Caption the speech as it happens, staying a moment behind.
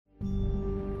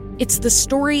It's the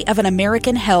story of an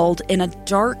American held in a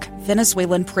dark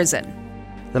Venezuelan prison.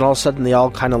 Then all of a sudden, they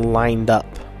all kind of lined up.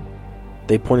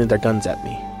 They pointed their guns at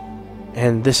me.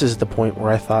 And this is the point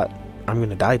where I thought, I'm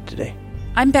going to die today.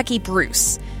 I'm Becky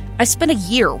Bruce. I spent a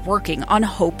year working on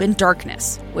Hope in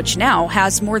Darkness, which now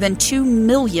has more than 2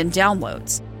 million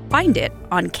downloads. Find it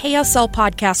on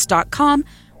kslpodcast.com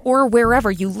or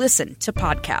wherever you listen to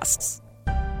podcasts.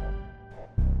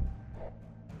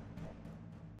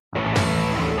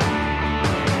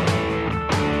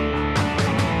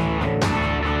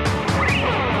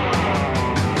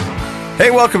 Hey,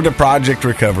 welcome to Project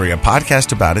Recovery, a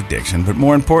podcast about addiction, but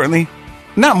most importantly,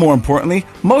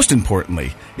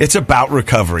 it's about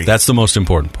recovery. That's the most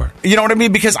important part. You know what I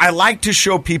mean? Because I like to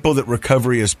show people that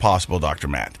recovery is possible, Dr.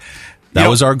 Matt. That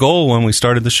was our goal when we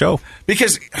started the show.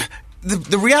 Because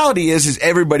the reality is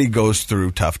everybody goes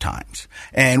through tough times.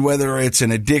 And whether it's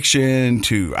an addiction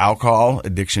to alcohol,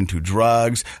 addiction to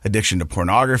drugs, addiction to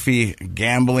pornography,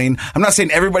 gambling. I'm not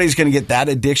saying everybody's going to get that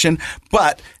addiction,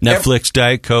 but Netflix,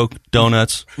 Diet Coke,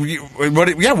 donuts.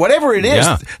 Whatever it is.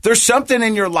 Yeah. There's something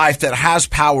in your life that has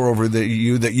power over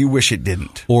you that you wish it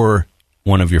didn't. Or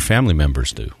one of your family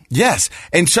members do. Yes.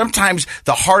 And sometimes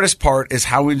the hardest part is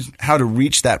how to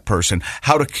reach that person,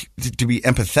 how to be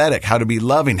empathetic, how to be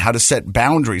loving, how to set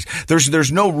boundaries.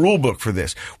 There's no rule book for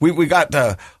this. We got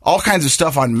all kinds of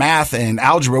stuff on math and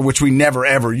algebra, which we never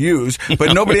ever use,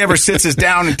 but nobody ever sits us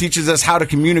down and teaches us how to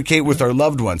communicate with our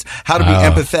loved ones, how to be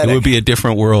empathetic. It would be a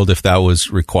different world if that was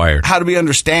required. How to be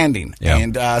understanding. Yeah.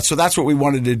 And so that's what we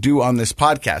wanted to do on this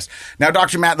podcast. Now,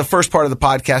 Dr. Matt, the first part of the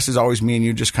podcast is always me and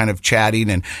you just kind of chatting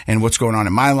and what's going on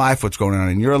in my life, what's going on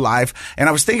in your life. And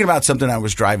I was thinking about something I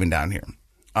was driving down here.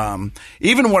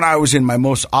 Even when I was in my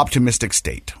most optimistic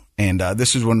state, and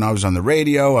this is when I was on the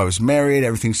radio, I was married,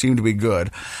 everything seemed to be good,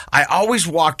 I always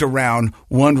walked around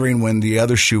wondering when the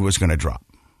other shoe was going to drop.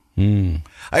 I mean,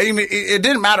 it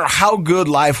didn't matter how good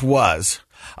life was.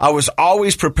 I was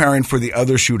always preparing for the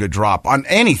other shoe to drop on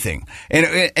anything. And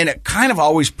it kind of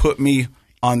always put me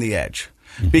on the edge.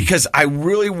 Because I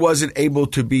really wasn't able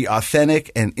to be authentic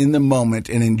and in the moment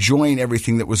and enjoying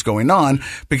everything that was going on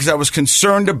because I was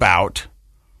concerned about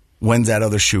when's that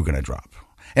other shoe going to drop.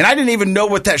 And I didn't even know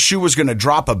what that shoe was going to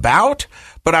drop about,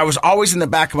 but I was always in the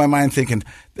back of my mind thinking,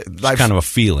 life's kind of a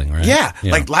feeling, right? Yeah,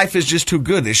 like life is just too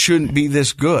good. It shouldn't be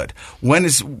this good. When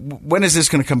is this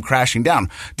going to come crashing down?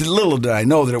 Little did I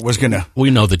know that it was going to. We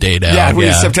know the date out. Yeah,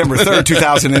 it's September 3rd,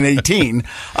 2018.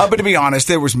 But to be honest,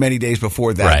 there was many days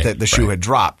before that that the shoe had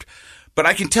dropped. But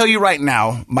I can tell you right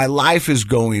now, my life is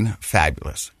going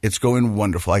fabulous. It's going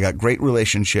wonderful. I got great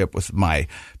relationship with my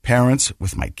parents,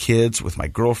 with my kids, with my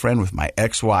girlfriend, with my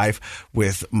ex-wife,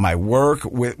 with my work,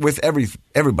 with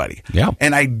everybody. Yeah.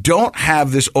 And I don't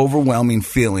have this overwhelming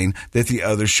feeling that the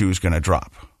other shoe is going to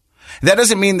drop. That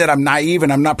doesn't mean that I'm naive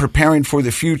and I'm not preparing for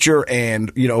the future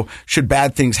and, should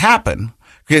bad things happen.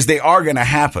 Because they are going to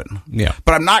happen. Yeah.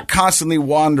 But I'm not constantly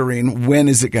wondering when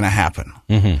is it going to happen.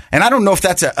 Mm-hmm. And I don't know if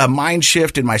that's a mind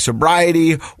shift in my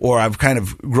sobriety or I've kind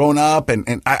of grown up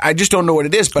and I just don't know what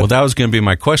it is. But well, that was going to be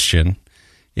my question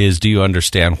is, do you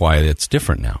understand why it's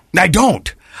different now? I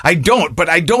don't, but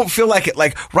I don't feel like it.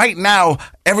 Like right now,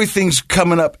 everything's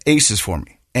coming up aces for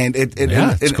me. And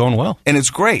it's going well. And it's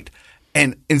great.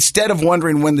 And instead of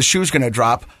wondering when the shoe's going to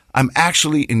drop, I'm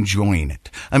actually enjoying it.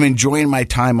 I'm enjoying my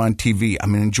time on TV.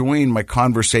 I'm enjoying my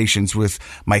conversations with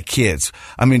my kids.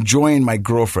 I'm enjoying my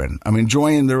girlfriend. I'm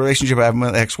enjoying the relationship I have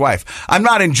with my ex-wife. I'm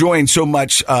not enjoying so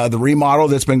much the remodel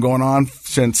that's been going on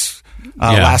since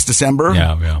last December.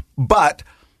 Yeah. But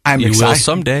I'm excited. You will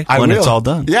someday when it's all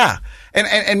done. Yeah.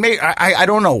 And maybe, I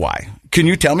don't know why. Can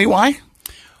you tell me why?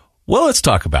 Well, let's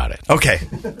talk about it. Okay.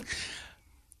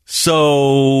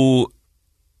 So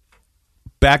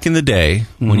back in the day,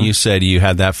 when you said you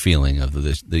had that feeling of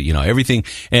everything,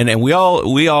 and we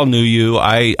all knew you.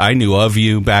 I knew of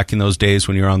you back in those days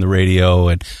when you were on the radio,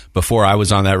 and before I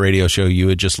was on that radio show, you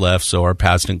had just left, so our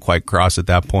paths didn't quite cross at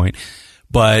that point.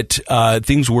 But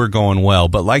things were going well.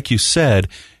 But like you said,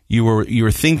 you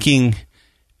were thinking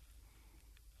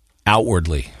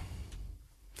outwardly.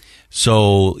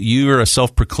 So you're a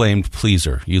self-proclaimed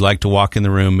pleaser. You like to walk in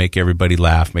the room, make everybody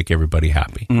laugh, make everybody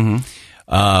happy. Mm-hmm.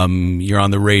 You're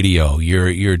on the radio.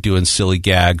 You're doing silly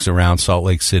gags around Salt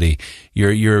Lake City.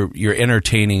 You're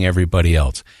entertaining everybody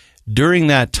else. During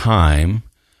that time,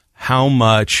 how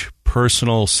much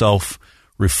personal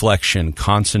self-reflection,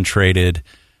 concentrated,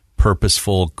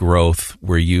 purposeful growth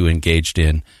were you engaged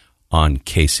in on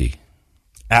Casey?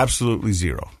 Absolutely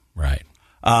zero. Right.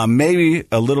 Maybe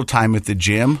a little time at the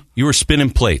gym. You were spinning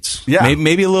plates. Yeah.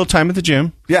 Maybe a little time at the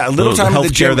gym. Yeah, a little time at the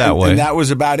gym. That way. And that was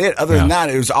about it. Other than that,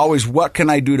 it was always, what can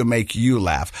I do to make you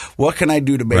laugh? What can I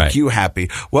do to make you happy?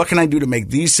 What can I do to make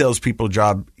these salespeople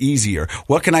job easier?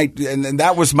 What can I, and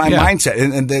that was my mindset.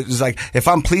 And it was like, if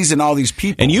I'm pleasing all these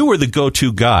people. And you were the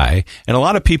go-to guy. And a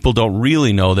lot of people don't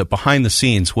really know that behind the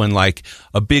scenes, when like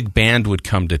a big band would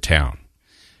come to town,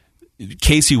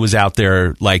 Casey was out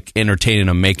there like entertaining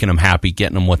them, making them happy,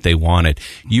 getting them what they wanted.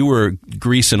 You were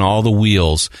greasing all the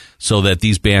wheels so that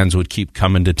these bands would keep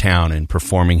coming to town and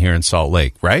performing here in Salt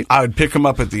Lake, right? I would pick them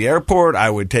up at the airport.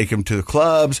 I would take them to the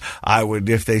clubs. I would,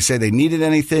 if they say they needed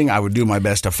anything, I would do my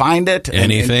best to find it.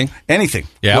 Anything? Anything.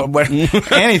 Yeah.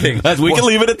 Anything. We can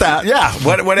leave it at that. Yeah.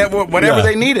 Whatever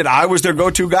they needed, I was their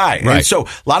go-to guy. Right. And so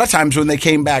a lot of times when they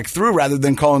came back through, rather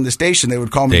than calling the station, they would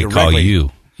call me They directly. call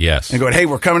you. Yes. And go, hey,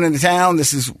 we're coming into town.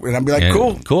 And I'd be like,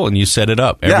 cool. Cool. And you set it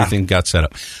up. Everything got set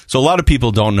up. So a lot of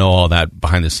people don't know all that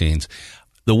behind the scenes.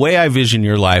 The way I vision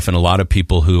your life, and a lot of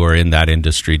people who are in that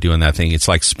industry doing that thing, it's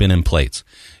like spinning plates.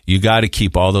 You got to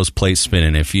keep all those plates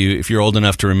spinning. If you're old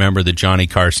enough to remember the Johnny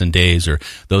Carson days or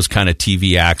those kind of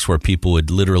TV acts where people would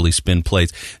literally spin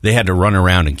plates, they had to run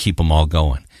around and keep them all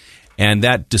going. And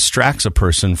that distracts a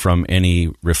person from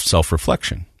any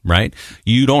self-reflection. Right?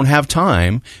 You don't have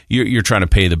time. You're trying to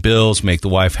pay the bills, make the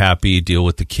wife happy, deal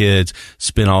with the kids,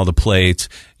 spin all the plates,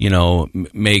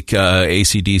 make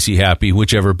AC/DC happy,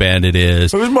 whichever band it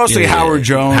is. It was mostly Howard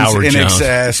Jones,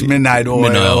 INXS, Midnight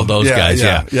Oil. Those guys,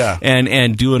 yeah.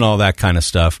 And doing all that kind of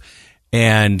stuff.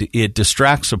 And it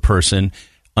distracts a person.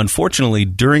 Unfortunately,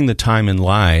 during the time in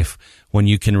life when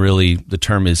you can really, the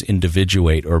term is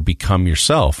individuate or become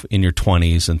yourself in your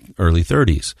 20s and early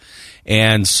 30s.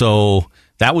 And so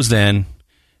that was then,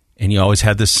 and you always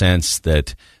had this sense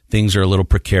that things are a little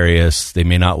precarious. They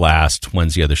may not last.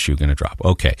 When's the other shoe going to drop?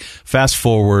 Okay. Fast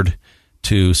forward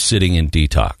to sitting in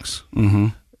detox. Mm-hmm.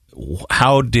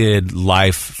 How did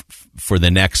life for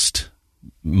the next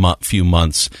few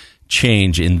months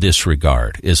change in this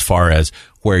regard as far as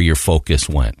where your focus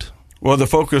went? Well, the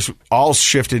focus all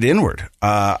shifted inward.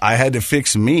 I had to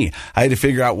fix me. I had to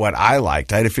figure out what I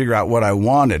liked. I had to figure out what I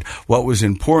wanted, what was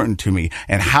important to me,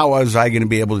 and how was I going to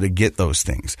be able to get those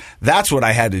things. That's what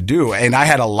I had to do, and I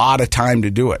had a lot of time to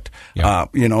do it. Yeah.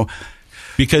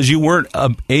 Because you weren't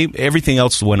everything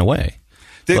else went away.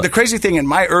 The crazy thing, in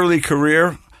my early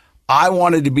career, I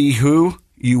wanted to be who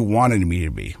you wanted me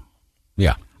to be.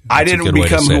 Yeah. I didn't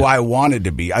become who I wanted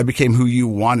to be. I became who you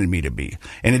wanted me to be.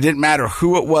 And it didn't matter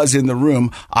who it was in the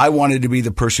room. I wanted to be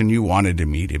the person you wanted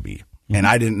me to be. Mm-hmm. And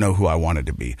I didn't know who I wanted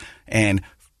to be. And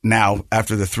now,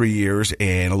 after the 3 years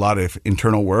and a lot of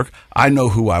internal work, I know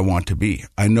who I want to be.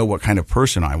 I know what kind of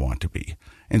person I want to be.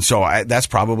 And so that's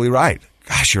probably right.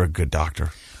 Gosh, you're a good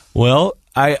doctor. Well,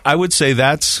 I would say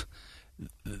that's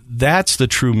the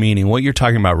true meaning. What you're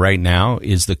talking about right now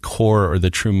is the core or the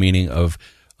true meaning of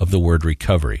the word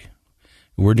recovery.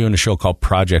 We're doing a show called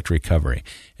Project Recovery,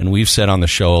 and we've said on the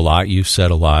show a lot, you've said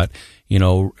a lot,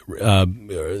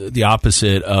 the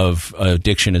opposite of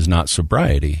addiction is not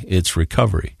sobriety, it's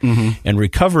recovery. Mm-hmm. And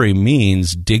recovery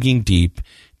means digging deep,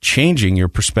 changing your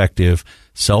perspective,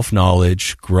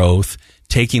 self-knowledge, growth,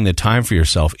 taking the time for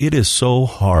yourself. It is so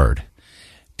hard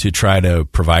to try to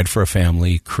provide for a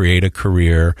family, create a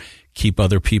career, keep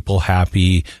other people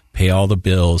happy, pay all the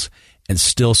bills, and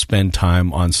still spend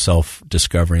time on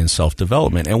self-discovery and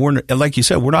self-development. And we're, like you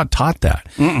said, we're not taught that.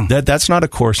 That's not a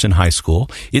course in high school.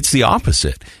 It's the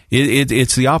opposite.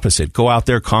 It's the opposite. Go out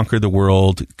there, conquer the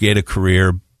world, get a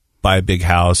career, buy a big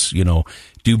house,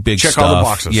 do big stuff. Check all the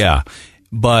boxes. Yeah.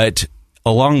 But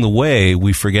along the way,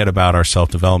 we forget about our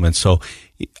self-development. So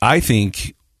I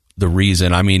think the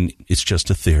reason, it's just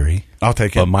a theory. I'll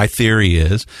take it. But my theory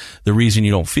is the reason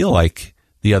you don't feel like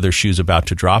the other shoe's about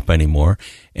to drop anymore,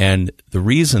 and the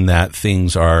reason that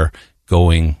things are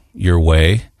going your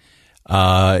way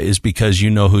is because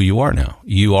you know who you are now.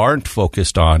 You aren't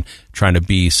focused on trying to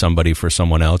be somebody for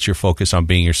someone else. You're focused on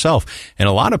being yourself. And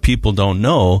a lot of people don't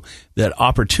know that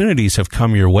opportunities have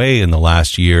come your way in the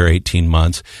last year, 18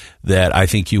 months, that I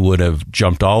think you would have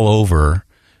jumped all over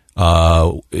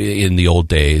in the old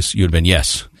days. You would have been,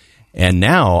 yes. And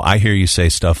now I hear you say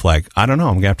stuff like, I don't know,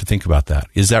 I'm going to have to think about that.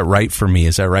 Is that right for me?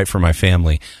 Is that right for my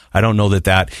family? I don't know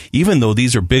that, even though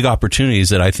these are big opportunities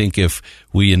that I think if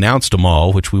we announced them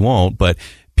all, which we won't, but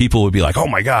people would be like, oh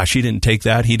my gosh, he didn't take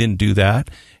that, he didn't do that.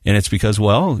 And it's because,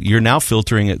 well, you're now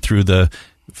filtering it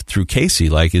through Casey.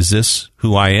 Like, is this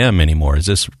who I am anymore? Is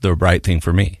this the right thing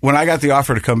for me? When I got the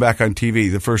offer to come back on TV,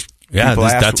 the first people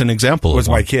that's an example. Was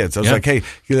my kids. I was like, hey,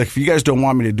 if you guys don't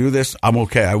want me to do this, I'm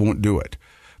okay. I won't do it.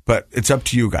 But it's up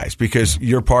to you guys because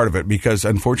you're part of it. Because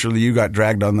unfortunately, you got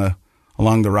dragged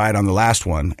along the ride on the last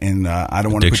one, and I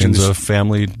don't want to put you in Addiction's this. a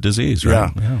family disease,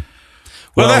 right? Yeah.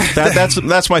 Well,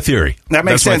 that's my theory. That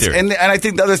makes That's my sense. theory. And I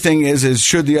think the other thing is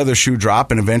should the other shoe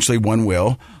drop, and eventually one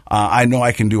will, I know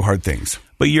I can do hard things.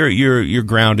 But you're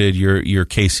grounded. You're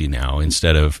Casey now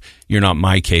instead of you're not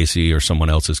my Casey or someone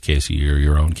else's Casey. You're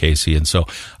your own Casey. And so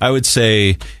I would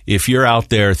say if you're out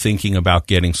there thinking about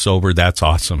getting sober, that's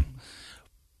awesome.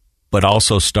 But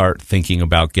also start thinking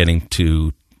about getting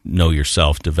to know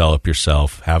yourself, develop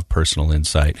yourself, have personal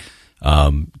insight.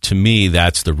 To me,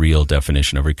 that's the real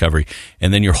definition of recovery.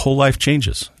 And then your whole life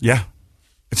changes. Yeah,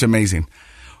 it's amazing.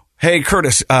 Hey,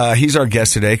 Curtis, he's our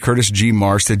guest today, Curtis G.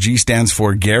 Marsh. The G stands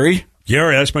for Gary.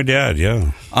 Gary, that's my dad,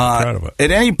 yeah. I'm proud of it.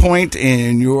 At any point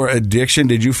in your addiction,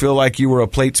 did you feel like you were a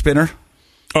plate spinner?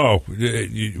 Oh,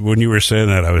 when you were saying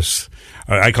that,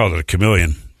 I called it a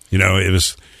chameleon. You know, it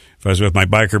was, if I was with my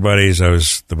biker buddies, I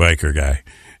was the biker guy.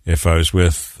 If I was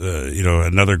with,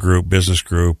 another group, business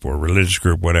group or religious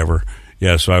group, whatever.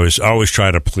 Yeah, so I was always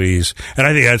trying to please. And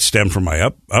I think that stemmed from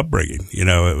my upbringing. You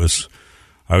know,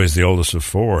 I was the oldest of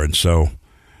four. And so,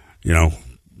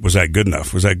 was that good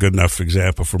enough? Was that good enough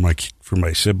example for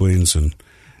my siblings and,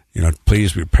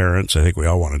 please your parents? I think we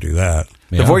all want to do that.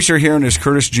 Yeah. The Yeah. voice you're hearing is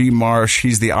Curtis G. Marsh.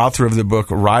 He's the author of the book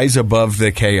Rise Above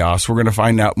the Chaos. We're going to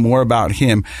find out more about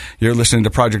him. You're listening to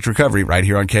Project Recovery right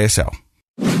here on KSL.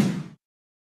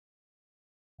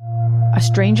 A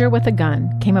stranger with a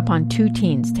gun came upon two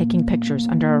teens taking pictures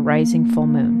under a rising full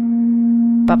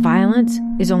moon. But violence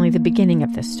is only the beginning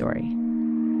of this story.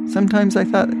 Sometimes I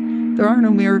thought, there are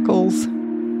no miracles.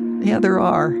 Yeah, there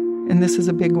are, and this is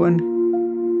a big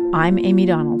one. I'm Amy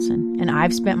Donaldson, and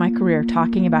I've spent my career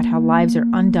talking about how lives are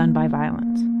undone by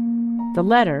violence. The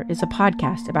Letter is a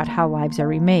podcast about how lives are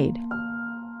remade.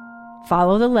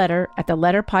 Follow The Letter at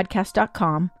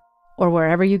theletterpodcast.com or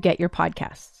wherever you get your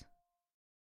podcasts.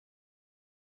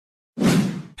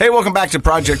 Hey, welcome back to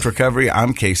Project Recovery.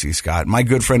 I'm Casey Scott. My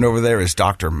good friend over there is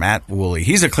Dr. Matt Woolley.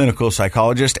 He's a clinical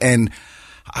psychologist, and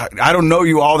I don't know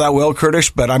you all that well,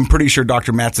 Curtis, but I'm pretty sure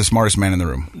Dr. Matt's the smartest man in the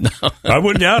room. I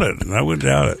wouldn't doubt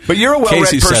it. But you're a well-read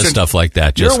Casey person. says stuff like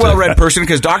that. You're a Just well-read person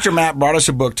because Dr. Matt brought us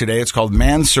a book today. It's called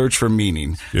Man's Search for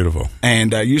Meaning. Beautiful.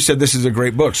 And you said this is a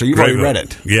great book, so you've already read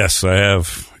it. Yes, I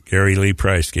have. Gary Lee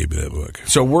Price gave me that book.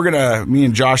 So me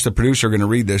and Josh, the producer, are going to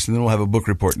read this, and then we'll have a book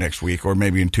report next week, or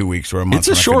maybe in 2 weeks, or a month.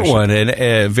 It's a short one,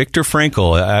 and Viktor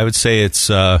Frankl. I would say it's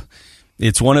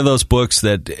one of those books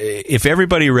that if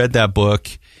everybody read that book,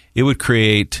 it would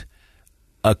create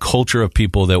a culture of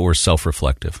people that were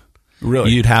self-reflective. Really,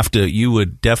 you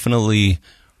would definitely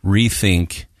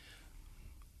rethink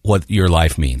what your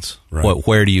life means. Right.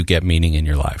 Where do you get meaning in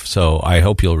your life? So I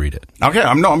hope you'll read it. Okay,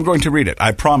 I'm going to read it.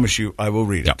 I promise you, I will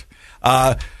read it.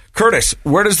 Curtis,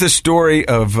 where does the story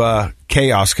of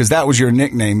chaos, because that was your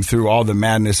nickname through all the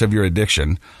madness of your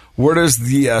addiction, where does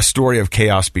the story of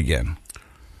chaos begin?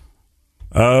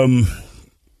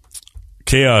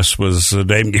 Chaos was a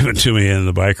name given to me in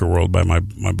the biker world by my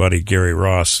buddy Gary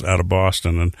Ross out of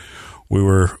Boston, and we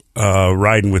were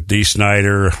riding with Dee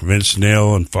Snider, Vince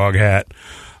Neil, and Foghat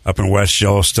up in West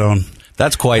Yellowstone.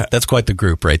 That's quite the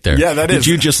group right there. Yeah, that is. Did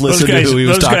you just listen to who he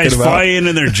was talking about? Those guys fly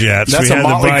in their jets. That's we a had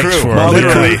motley the bikes crew. for Motley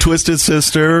them. crew. Yeah. Twisted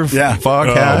Sister, Yeah.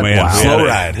 Foghat. Oh man, Wow. Slow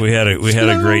ride. We had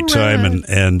a great time,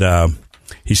 and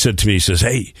he said to me, he says,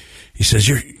 "Hey,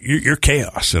 you're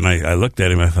chaos." And I looked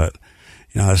at him, I thought,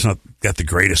 that's not got the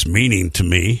greatest meaning to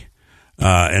me,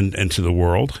 and to the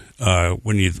world.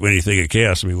 When you think of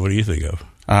chaos, I mean, what do you think of?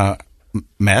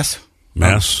 Mess.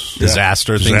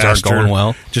 Disaster. Things aren't going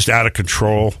well. Just out of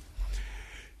control.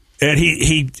 And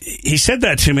he said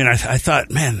that to me, and I thought,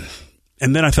 man.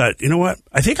 And then I thought, you know what?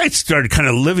 I think I started kind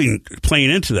of playing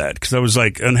into that because I was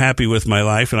like unhappy with my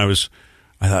life, and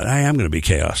I thought, I am going to be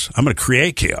chaos. I'm going to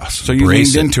create chaos. So you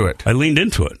leaned into it. I leaned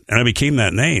into it, and I became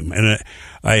that name. And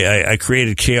I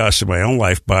created chaos in my own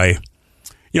life by,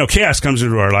 chaos comes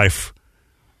into our life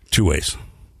two ways.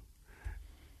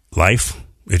 Life,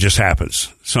 it just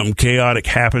happens. Something chaotic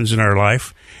happens in our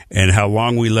life, and how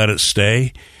long we let it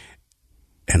stay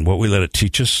and what we let it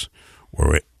teach us,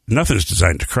 nothing's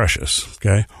designed to crush us,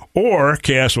 okay? Or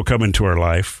chaos will come into our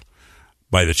life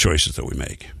by the choices that we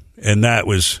make. And that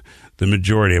was the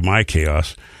majority of my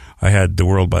chaos. I had the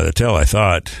world by the tail, I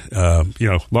thought. A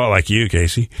lot like you,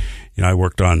 Casey. I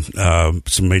worked on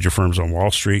some major firms on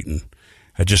Wall Street and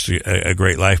had just a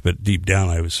great life, but deep down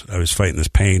I was fighting this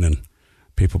pain and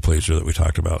people pleaser that we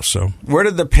talked about. So where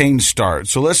did the pain start?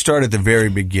 So let's start at the very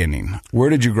beginning. Where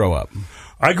did you grow up?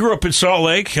 I grew up in Salt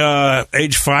Lake.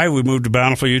 Age 5, we moved to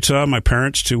Bountiful, Utah. My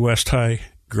parents, 2 West High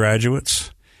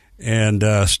graduates. and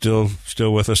still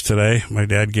with us today. My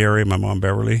dad, Gary, my mom,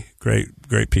 Beverly,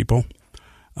 great people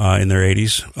in their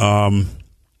 80s.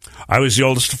 I was the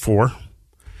oldest of 4,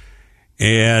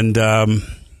 and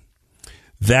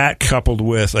that coupled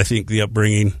with, I think, the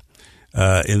upbringing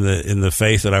in the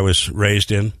faith that I was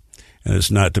raised in, and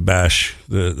it's not to bash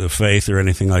the faith or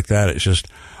anything like that. It's just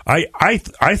I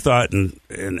thought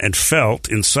and felt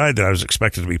inside that I was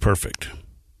expected to be perfect.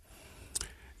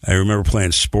 I remember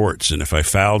playing sports, and if I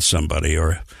fouled somebody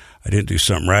or I didn't do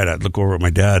something right, I'd look over at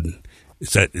my dad.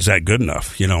 Is that good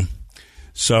enough? You know.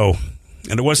 So,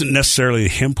 and it wasn't necessarily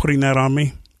him putting that on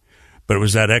me, but it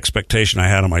was that expectation I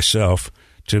had of myself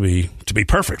to be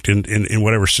perfect in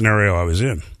whatever scenario I was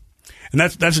in. And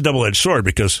that's a double-edged sword,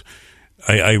 because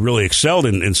I really excelled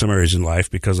in some areas in life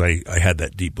because I had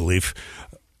that deep belief.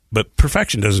 But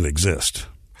perfection doesn't exist.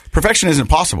 Perfection isn't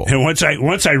possible. And once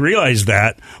I realized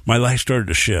that, my life started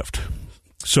to shift.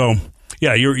 So,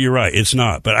 yeah, you're right. It's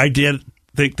not. But I did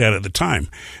think that at the time,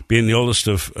 being the oldest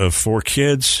of 4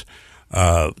 kids,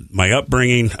 my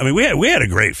upbringing. I mean, we had a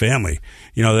great family.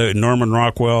 You know, the Norman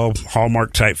Rockwell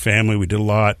Hallmark type family. We did a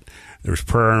lot. There was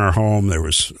prayer in our home. There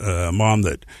was a mom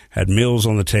that had meals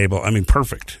on the table. I mean,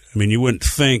 perfect. I mean, you wouldn't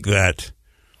think that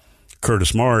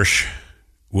Curtis Marsh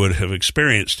would have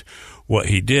experienced what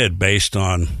he did based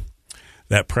on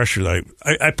that pressure that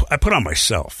I put on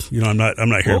myself. You know, I'm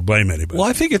not here to blame anybody. Well,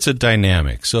 I think it's a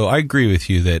dynamic. So I agree with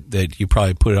you that you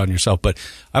probably put it on yourself, but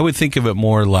I would think of it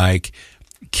more like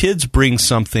kids bring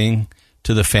something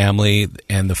to the family,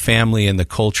 and the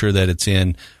culture that it's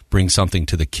in brings something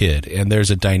to the kid. And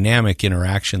there's a dynamic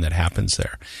interaction that happens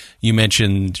there. You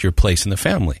mentioned your place in the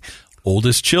family.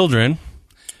 Oldest children,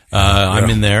 I'm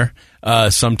in there,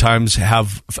 sometimes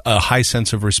have a high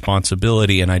sense of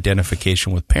responsibility and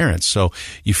identification with parents. So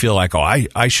you feel like,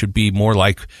 I should be more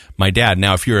like my dad.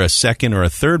 Now, if you're a second or a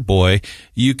third boy,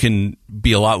 you can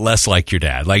be a lot less like your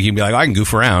dad. Like, you can be like, I can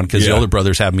goof around because the older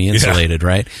brothers have me insulated,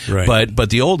 right? But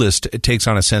the oldest takes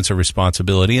on a sense of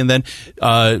responsibility. And then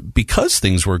because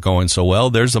things were going so well,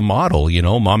 there's a model, you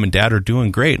know, mom and dad are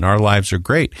doing great and our lives are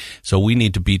great. So we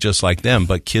need to be just like them.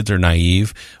 But kids are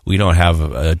naive. We don't have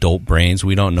adult brains.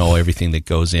 We don't know everything that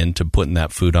goes into putting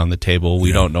that food on the table.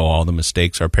 We don't know all the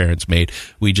mistakes our parents made.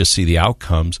 We just see the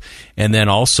outcomes. And then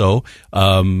also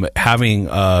having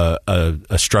a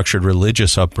structured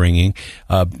religious upbringing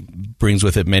brings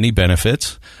with it many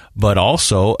benefits, but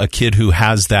also a kid who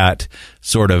has that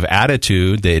sort of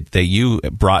attitude that you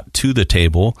brought to the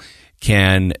table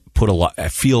can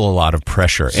feel a lot of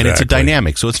pressure. Exactly. And it's a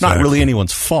dynamic, so it's not really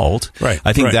anyone's fault. Right.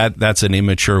 I think that's an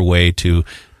immature way to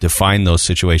define those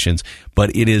situations,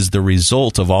 but it is the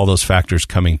result of all those factors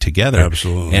coming together.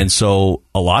 Absolutely. And so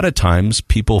a lot of times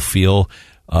people feel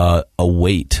a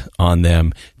weight on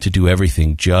them to do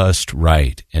everything just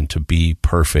right and to be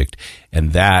perfect,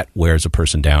 and that wears a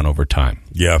person down over time.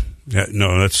 Yeah.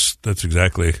 No, that's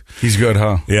exactly. He's good,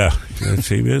 huh? Yeah,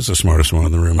 he is the smartest one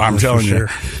in the room. I'm telling you.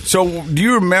 So, do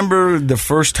you remember the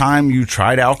first time you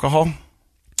tried alcohol?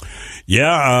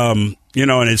 Yeah, you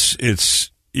know, and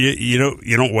it's you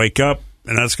don't wake up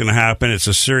and that's going to happen. It's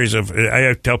a series of.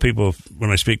 I tell people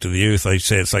when I speak to the youth, I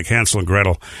say it's like Hansel and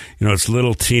Gretel. You know, it's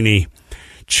little teeny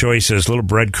choices, little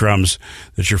breadcrumbs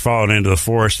that you're following into the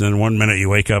forest, and then one minute you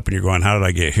wake up and you're going, how did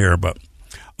I get here? But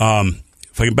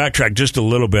if I can backtrack just a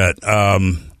little bit,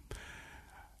 in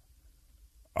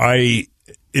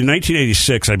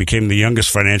 1986 I became the youngest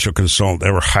financial consultant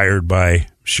ever hired by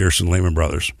Shearson Lehman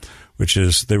Brothers, which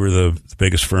is, they were the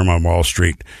biggest firm on Wall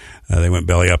Street. They went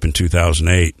belly up in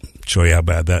 2008. Show you how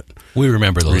bad that we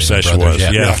remember the recession was.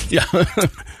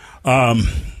 Yeah.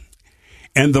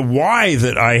 And the why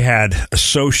that I had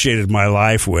associated my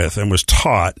life with and was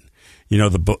taught, you know,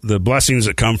 the blessings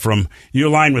that come from you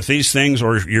align with these things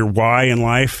or your why in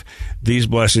life, these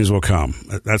blessings will come.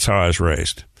 That's how I was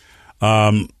raised.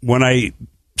 When I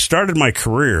started my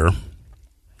career,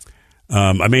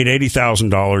 I made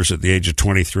 $80,000 at the age of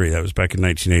 23. That was back in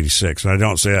 1986. And I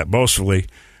don't say that boastfully,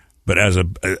 but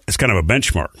it's kind of a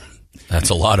benchmark. That's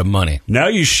a lot of money. Now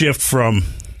you shift from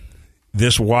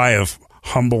this why of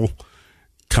humble,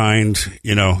 kind,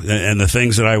 you know, and the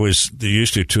things that I was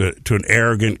used to an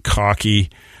arrogant, cocky.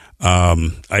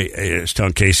 I was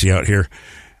telling Casey out here,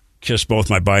 kissed both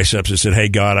my biceps and said, "Hey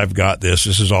God, I've got this.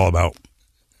 This is all about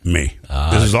me.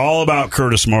 This is all about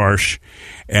Curtis Marsh,"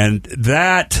 and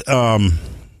that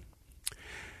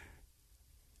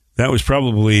was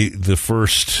probably the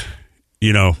first,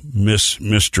 you know,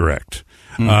 misdirect.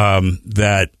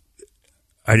 That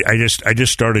I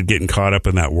just started getting caught up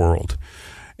in that world.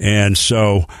 And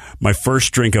so my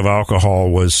first drink of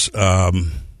alcohol was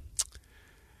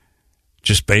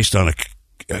just based on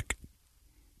a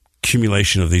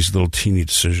accumulation of these little teeny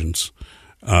decisions.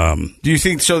 Do you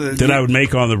think so that I would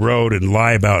make on the road and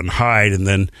lie about and hide, and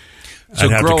then So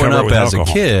I'd have to growing cover it up with as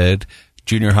alcohol. a kid,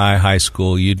 junior high, high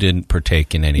school, you didn't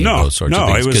partake in any of those sorts of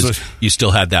things it was because you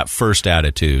still had that first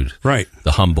attitude, Right.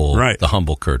 The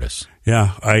humble Curtis.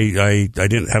 Yeah, I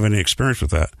didn't have any experience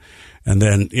with that. And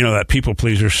then, that people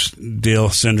pleaser deal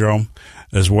syndrome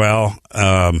as well.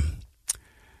 And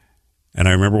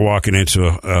I remember walking into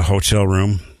a hotel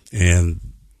room, and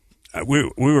we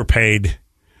were paid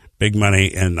big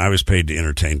money, and I was paid to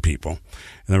entertain people.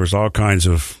 And there was all kinds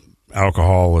of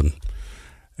alcohol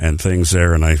and things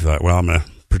there, and I thought, well, I'm going to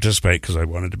participate because I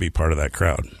wanted to be part of that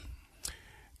crowd.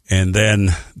 And then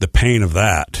the pain of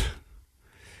that,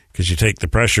 because you take the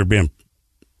pressure of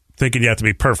thinking you have to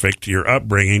be perfect, your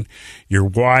upbringing, your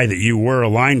why that you were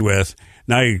aligned with,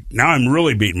 now I'm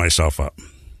really beating myself up.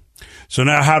 So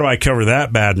now how do I cover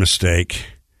that bad mistake?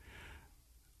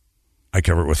 I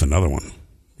cover it with another one,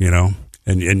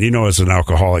 And as an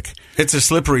alcoholic, it's a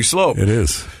slippery slope. It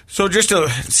is. So just to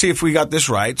see if we got this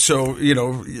right, so you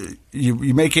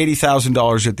make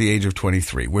 $80,000 at the age of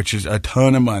 23, which is a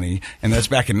ton of money, and that's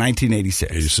back in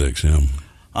 1986. 86, yeah.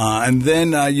 And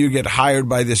then you get hired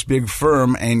by this big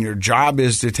firm, and your job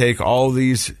is to take all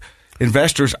these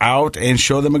investors out and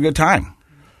show them a good time.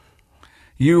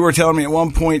 You were telling me at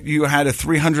one point you had a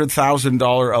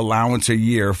 $300,000 allowance a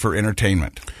year for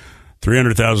entertainment.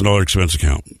 $300,000 expense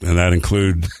account, and that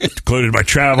included my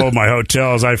travel, my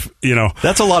hotels.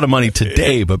 That's a lot of money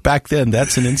today, but back then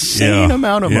that's an insane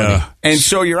amount of money. And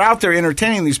so you're out there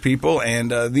entertaining these people,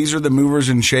 and these are the movers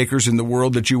and shakers in the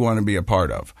world that you want to be a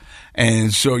part of.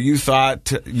 And so you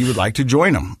thought you would like to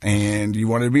join them, and you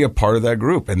wanted to be a part of that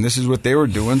group, and this is what they were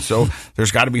doing. So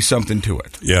there's got to be something to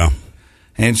it. Yeah.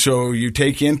 And so you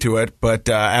take into it, but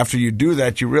after you do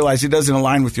that, you realize it doesn't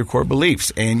align with your core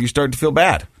beliefs, and you start to feel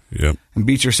bad. Yep. And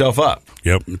beat yourself up.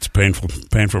 Yep. It's a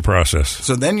painful process.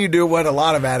 So then you do what a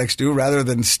lot of addicts do. Rather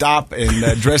than stop and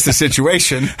address the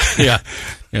situation, Yeah.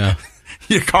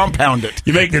 you compound it.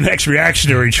 You make the next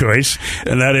reactionary choice,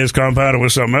 and that is compound it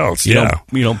with something else. You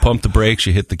don't pump the brakes,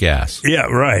 you hit the gas. Yeah,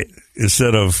 right.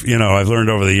 Instead of, I've learned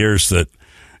over the years that,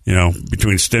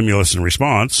 between stimulus and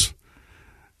response,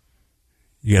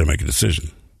 you got to make a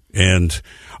decision. And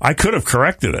I could have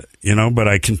corrected it, but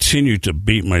I continued to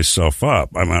beat myself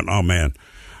up. I went, oh, man,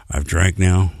 I've drank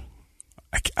now.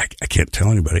 I can't tell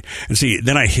anybody. And see,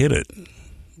 then I hid it.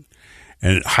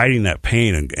 And hiding that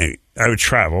pain, and I would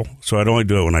travel, so I'd only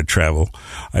do it when I'd travel.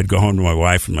 I'd go home to my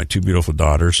wife and my two beautiful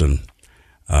daughters, and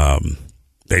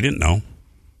they didn't know.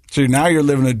 So now you're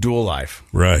living a dual life.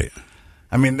 Right.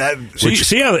 I mean, that. See,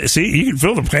 you can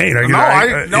feel the pain.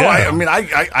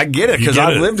 I get it because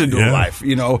I've lived a dual life.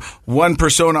 One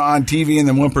persona on TV and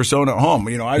then one persona at home.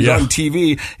 I was on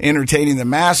TV entertaining the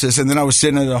masses, and then I was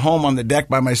sitting at home on the deck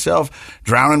by myself,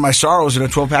 drowning my sorrows in a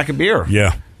 12-pack of beer.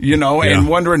 Yeah. And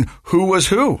wondering who was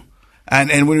who.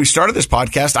 And when we started this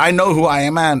podcast, I know who I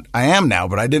am now,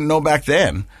 but I didn't know back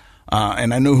then.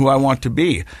 And I knew who I want to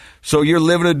be. So you're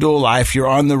living a dual life. You're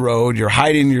on the road. You're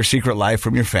hiding your secret life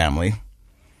from your family.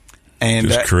 And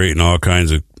just creating all kinds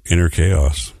of inner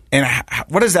chaos. And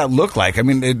what does that look like? I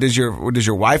mean, does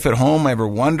your wife at home ever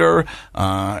wonder?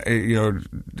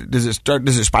 Does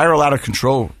it spiral out of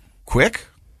control quick?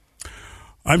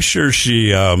 I'm sure she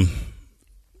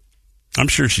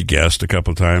guessed a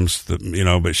couple of times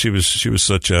that, but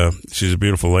she's a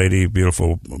beautiful lady,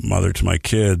 beautiful mother to my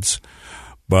kids.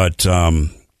 But I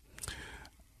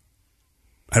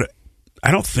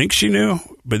don't think she knew.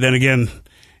 But then again,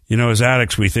 as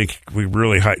addicts, we think we're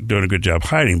really doing a good job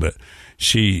hiding, but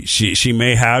she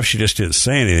may have. She just didn't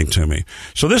say anything to me.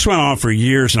 So this went on for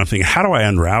years, and I'm thinking, how do I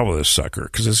unravel this sucker?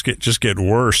 Because it's just getting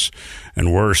worse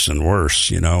and worse and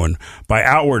worse, And by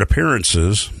outward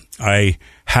appearances, I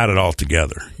had it all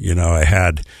together. I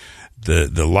had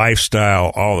the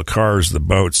lifestyle, all the cars, the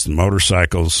boats, the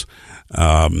motorcycles.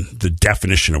 The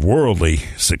definition of worldly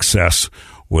success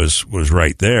was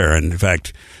right there. And in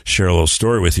fact, share a little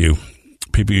story with you.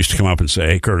 People used to come up and say,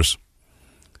 "Hey, Curtis,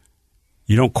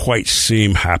 you don't quite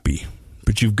seem happy,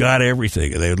 but you've got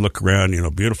everything." And they would look around,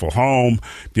 beautiful home,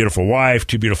 beautiful wife,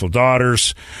 two beautiful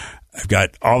daughters. I've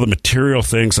got all the material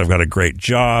things. I've got a great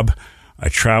job. I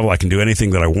travel. I can do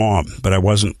anything that I want, but I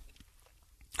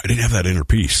didn't have that inner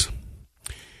peace.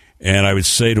 And I would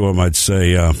say to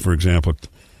them, for example,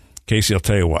 Casey, I'll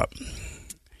tell you what.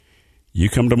 You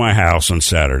come to my house on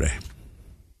Saturday.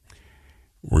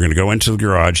 We're going to go into the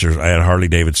garage. I had a Harley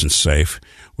Davidson safe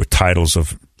with titles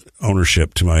of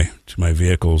ownership to my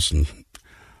vehicles and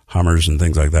Hummers and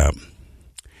things like that.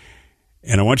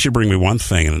 And I want you to bring me one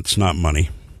thing, and it's not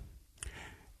money.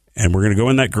 And we're going to go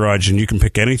in that garage, and you can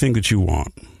pick anything that you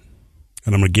want.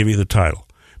 And I'm going to give you the title.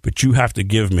 But you have to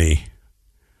give me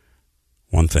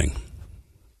one thing.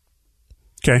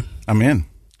 Okay. I'm in.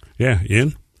 Yeah, you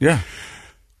in? Yeah.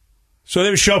 So they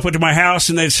would show up to my house,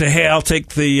 and they'd say, "Hey, I'll take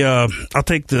the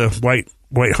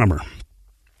white Hummer."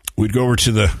 We'd go over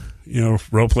to the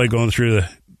role play, going through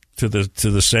to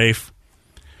the safe,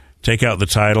 take out the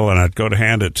title, and I'd go to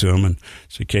hand it to him and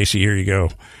say, "Casey, here you go,"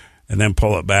 and then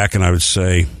pull it back, and I would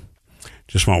say,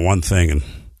 "Just want one thing," and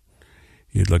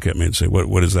he'd look at me and say,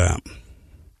 "What is that?"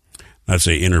 I'd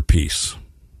say, "Inner peace."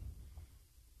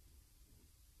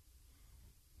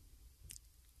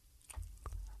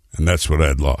 And that's what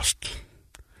I'd lost.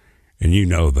 And you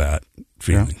know that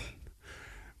feeling. Yeah.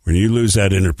 When you lose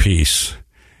that inner peace,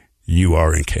 you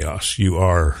are in chaos. You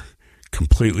are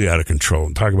completely out of control.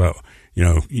 And talk about,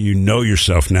 you know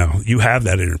yourself now. You have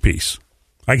that inner peace.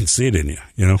 I can see it in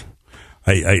you,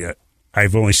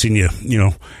 I've only seen you,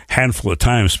 handful of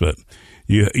times, but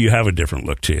you have a different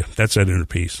look to you. That's that inner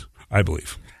peace, I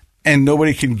believe. And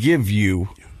nobody can give you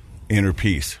inner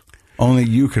peace. Only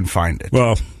you can find it.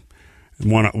 Well,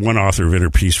 one author of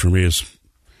inner peace for me is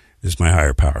my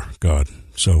higher power, God.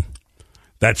 So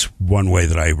that's one way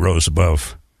that I rose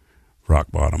above rock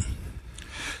bottom.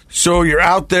 So you're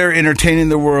out there entertaining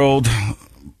the world,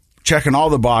 checking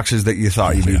all the boxes that you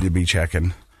thought you needed to be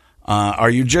checking. Are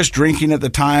you just drinking at the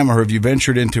time, or have you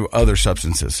ventured into other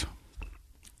substances?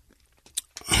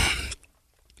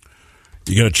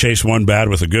 You got to chase one bad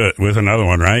with another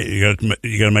one, right? You got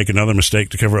to make another mistake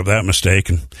to cover up that mistake,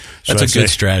 and so that's a good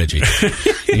strategy.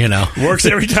 Works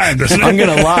every time, doesn't it? I'm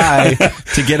going to lie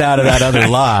to get out of that other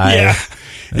lie. Yeah.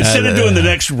 Instead of doing the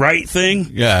next right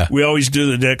thing, we always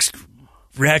do the next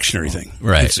reactionary thing.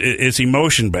 Right. It's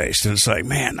emotion based, and it's like,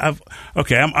 man,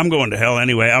 I'm going to hell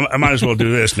anyway. I might as well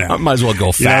do this now. I might as well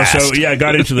go fast. I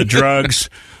got into the drugs,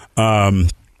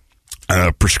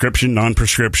 prescription,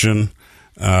 non-prescription.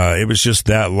 It was just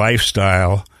that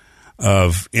lifestyle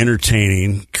of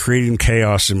entertaining, creating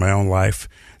chaos in my own life.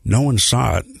 No one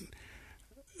saw it.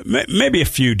 Maybe a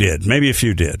few did.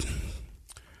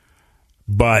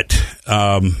 But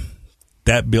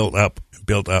that built up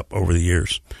over the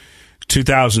years.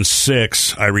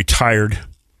 2006, I retired.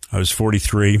 I was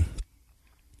 43.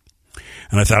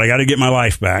 And I thought, I got to get my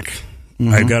life back.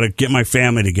 Mm-hmm. I got to get my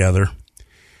family together.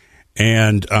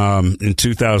 And in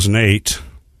 2008...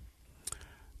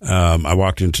 I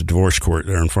walked into divorce court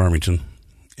there in Farmington,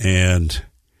 and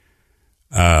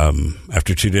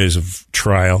after 2 days of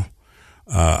trial,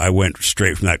 I went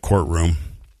straight from that courtroom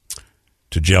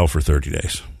to jail for 30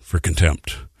 days for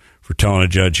contempt, for telling a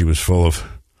judge he was full of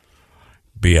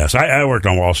BS. I worked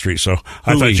on Wall Street, so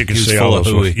I thought you could say all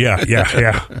those words.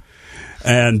 Yeah.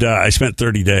 And I spent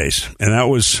 30 days, and that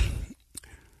was,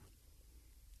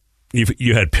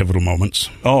 you had pivotal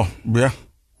moments. Oh, yeah.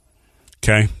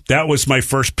 Okay. That was my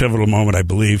first pivotal moment, I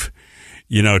believe,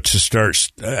 to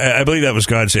start. I believe that was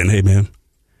God saying, "Hey, man,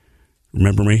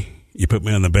 remember me? You put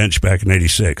me on the bench back in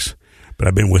 86, but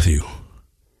I've been with you.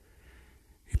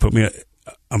 You put me,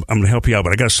 I'm going to help you out,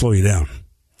 but I got to slow you down."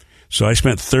 So I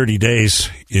spent 30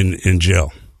 days in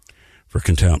jail for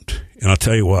contempt. And I'll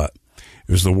tell you what,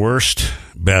 it was the worst,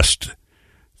 best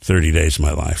 30 days of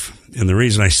my life. And the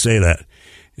reason I say that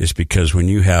is because when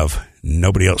you have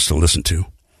nobody else to listen to,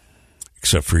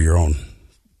 except for your own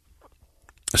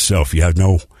self, you have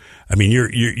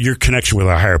your connection with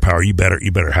a higher power. You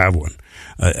better have one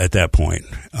at that point.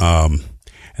 And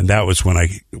that was when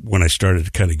I started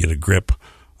to kind of get a grip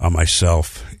on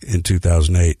myself in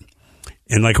 2008.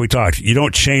 And like we talked, you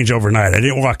don't change overnight. I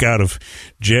didn't walk out of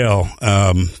jail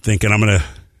thinking I'm going to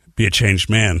be a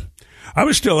changed man. I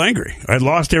was still angry. I'd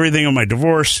lost everything on my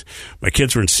divorce. My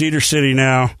kids were in Cedar City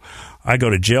now. I go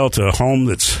to jail to a home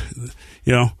that's,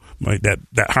 that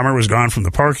Hummer was gone from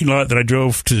the parking lot that I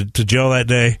drove to jail that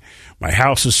day. My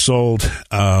house is sold.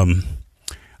 I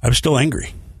was still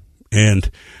angry. And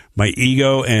my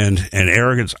ego and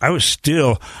arrogance, I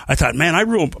thought, man,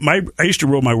 I used to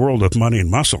rule my world with money and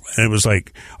muscle. And it was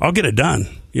like, I'll get it done.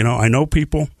 I know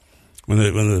people. When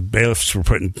the bailiffs were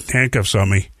putting handcuffs on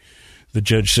me, the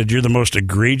judge said, "You're the most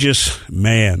egregious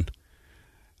man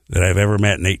that I've ever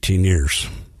met in 18 years.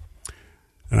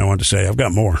 And I wanted to say, I've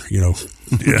got more,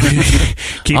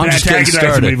 Keep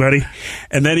antagonizing me, buddy.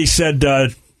 And then he said,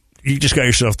 "You just got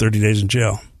yourself 30 days in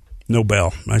jail. No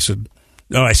bail." I said,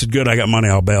 "No." I said, "Good, I got money,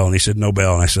 I'll bail." And he said, "No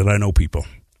bail." And I said, "I know people."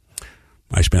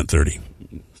 I spent 30.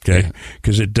 Okay?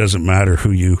 Because it doesn't matter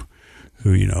who you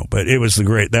know. But that was a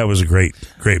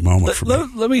great moment for me.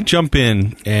 Let me jump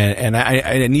in, and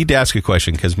I need to ask a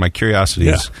question because my curiosity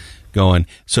is going.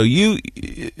 So you,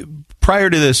 prior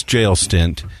to this jail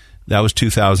stint, That was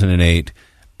 2008.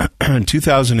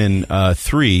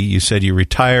 2003, you said you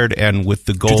retired, and with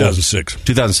the goal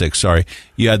 2006, sorry,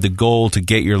 you had the goal to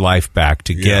get your life back,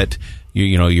 to get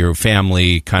your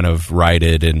family kind of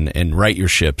righted and right your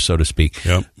ship, so to speak.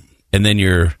 Yep. And then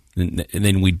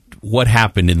what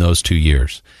happened in those 2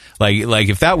 years? Like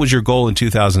if that was your goal in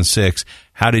 2006,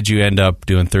 how did you end up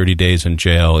doing 30 days in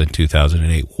jail in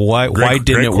 2008? Why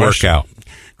didn't it work out?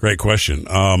 Great question.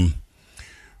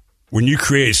 When you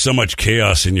create so much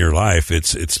chaos in your life,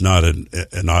 it's not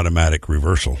an automatic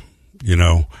reversal.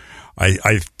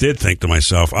 I did think to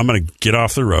myself, I'm going to get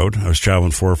off the road. I was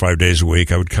traveling 4 or 5 days a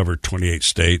week. I would cover 28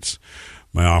 states.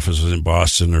 My office was in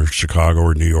Boston or Chicago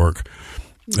or New York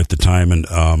at the time. And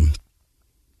I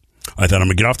thought, I'm going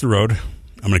to get off the road.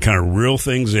 I'm going to kind of reel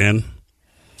things in.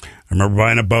 I remember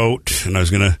buying a boat, and I was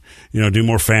going to, do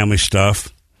more family stuff.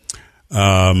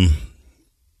 And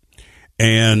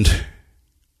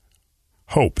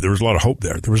hope. There was a lot of hope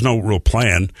there. There was no real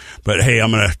plan, but hey,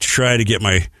 I'm going to try to get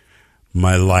my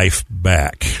life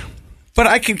back. But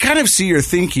I can kind of see your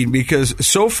thinking, because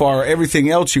so far everything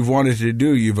else you've wanted to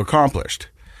do, you've accomplished.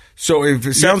 So if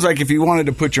it sounds like if you wanted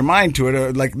to put your mind to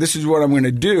it, like this is what I'm going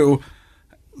to do,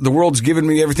 the world's given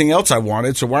me everything else I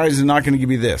wanted, so why is it not going to give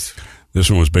me this? This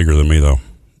one was bigger than me, though.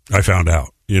 I found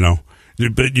out,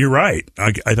 But you're right.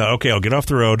 I thought, okay, I'll get off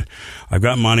the road. I've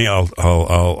got money.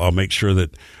 I'll make sure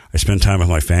that I spend time with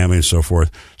my family and so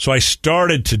forth. So I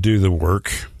started to do the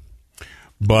work,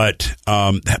 but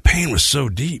that pain was so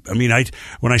deep. I mean,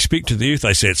 when I speak to the youth,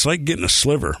 I say it's like getting a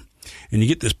sliver, and you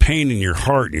get this pain in your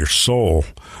heart and your soul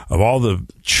of all the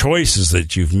choices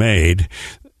that you've made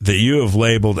that you have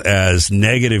labeled as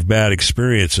negative, bad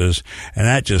experiences, and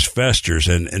that just festers.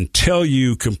 And until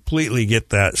you completely get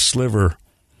that sliver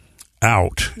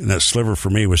out, and that sliver for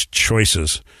me was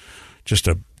choices, just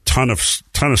a ton of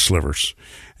slivers.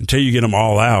 Until you get them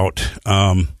all out,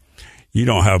 you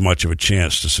don't have much of a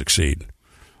chance to succeed,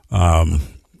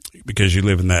 because you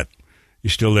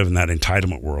still live in that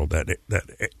entitlement world. That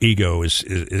ego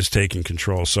is taking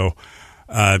control. So,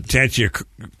 to answer your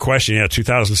question,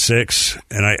 2006,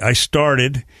 and I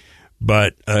started,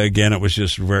 but again, it was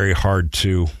just very hard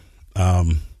to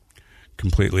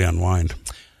completely unwind.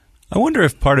 I wonder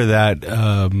if part of that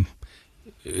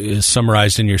is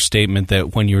summarized in your statement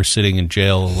that when you were sitting in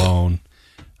jail alone,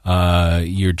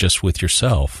 you're just with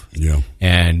yourself. Yeah.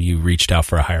 And you reached out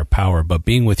for a higher power. But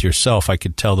being with yourself, I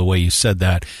could tell the way you said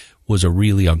that was a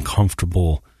really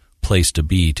uncomfortable place to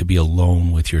be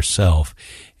alone with yourself.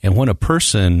 And when a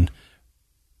person,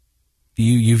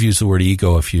 you've used the word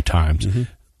ego a few times, mm-hmm.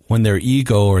 when their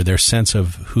ego or their sense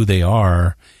of who they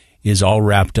are is all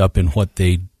wrapped up in what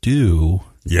they do,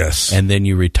 yes, and then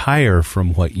you retire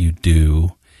from what you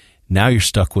do, now you're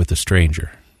stuck with a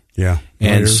stranger. Yeah.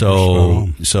 And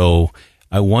so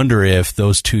I wonder if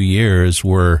those 2 years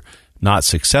were not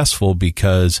successful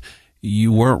because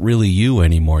you weren't really you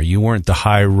anymore. You weren't the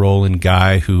high-rolling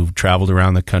guy who traveled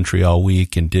around the country all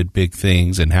week and did big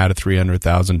things and had a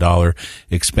 $300,000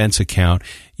 expense account.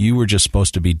 You were just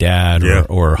supposed to be dad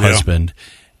or husband,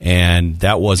 and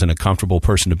that wasn't a comfortable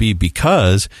person to be,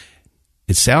 because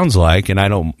it sounds like, and I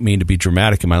don't mean to be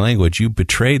dramatic in my language, you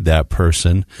betrayed that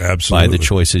person by the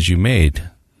choices you made.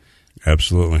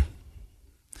 Absolutely.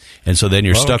 And so then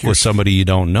you're stuck with somebody you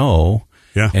don't know.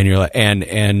 Yeah. And you're like,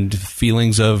 and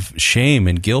feelings of shame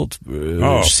and guilt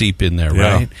seep in there,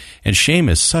 right? And shame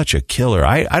is such a killer.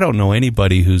 I don't know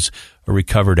anybody who's a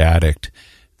recovered addict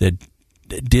that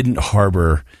didn't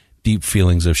harbor deep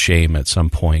feelings of shame at some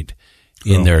point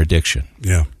in their addiction.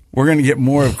 Yeah. We're going to get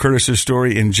more of Curtis's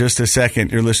story in just a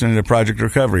second. You're listening to Project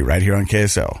Recovery right here on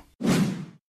KSL.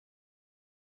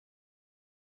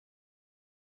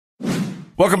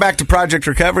 Welcome back to Project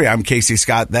Recovery. I'm Casey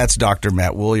Scott. That's Dr.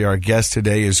 Matt Woolley. Our guest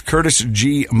today is Curtis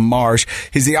G. Marsh.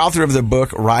 He's the author of the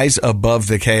book, Rise Above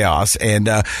the Chaos. And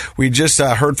we just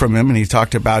heard from him, and he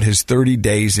talked about his 30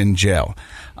 days in jail.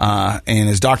 And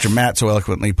as Dr. Matt so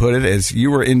eloquently put it, is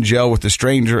you were in jail with a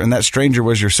stranger, and that stranger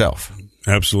was yourself.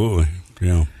 Absolutely,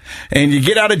 yeah. And you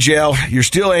get out of jail, you're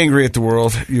still angry at the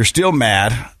world, you're still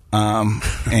mad.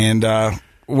 And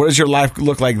what does your life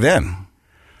look like then?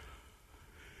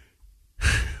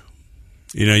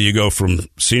 You go from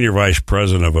senior vice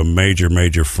president of a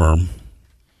major firm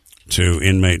to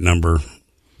inmate number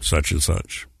such and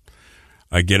such.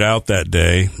 I get out that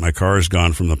day. My car is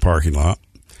gone from the parking lot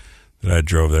that I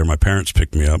drove there. My parents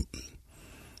picked me up.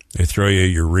 They throw you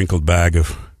your wrinkled bag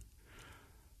of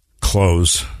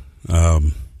clothes,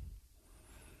 put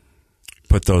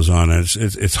those on. And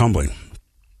it's humbling.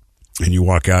 And you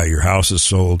walk out. Your house is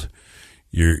sold.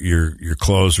 Your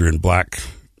clothes are in black,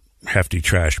 hefty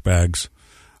trash bags.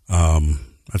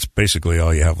 That's basically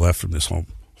all you have left from this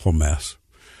whole mess.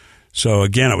 So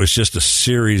again, it was just a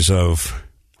series of,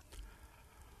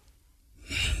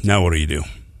 now what do you do?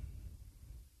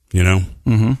 You know?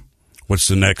 Mm-hmm. What's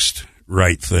the next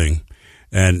right thing?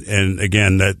 And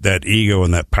again, that ego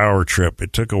and that power trip,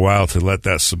 it took a while to let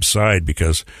that subside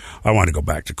because I want to go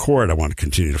back to court. I want to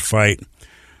continue to fight.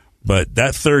 But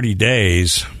that 30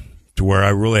 days to where I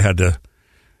really had to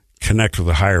connect with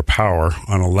a higher power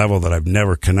on a level that I've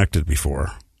never connected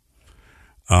before,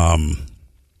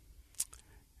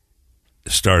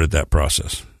 started that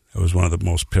process. It was one of the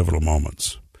most pivotal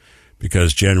moments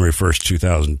because January 1st,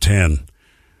 2010,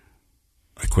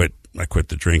 I quit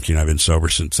the drinking. I've been sober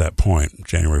since that point,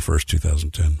 January 1st,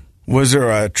 2010. Was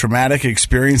there a traumatic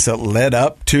experience that led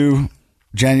up to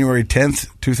January 10th,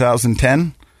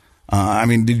 2010? I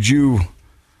mean, did you,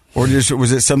 or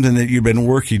was it something that you've been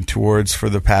working towards for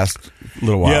the past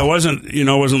little while? Yeah, it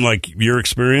wasn't like your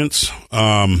experience.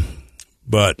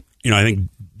 But, I think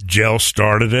jail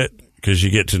started it because you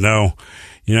get to know,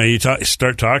 you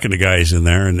start talking to guys in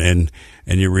there and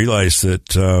you realize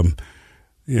that,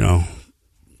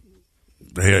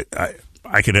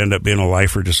 I could end up being a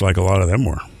lifer just like a lot of them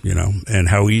were, and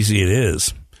how easy it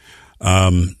is.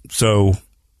 So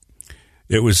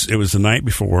it was the night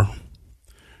before,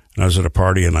 and I was at a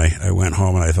party, and I went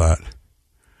home, and I thought,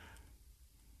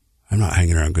 I'm not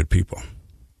hanging around good people.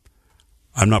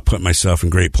 I'm not putting myself in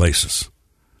great places.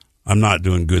 I'm not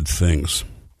doing good things.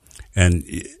 And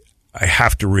I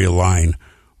have to realign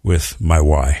with my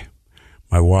why.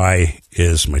 My why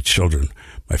is my children,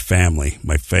 my family,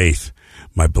 my faith,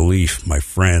 my belief, my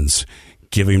friends,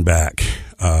 giving back.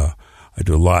 I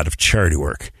do a lot of charity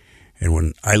work. And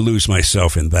when I lose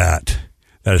myself in that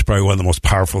is probably one of the most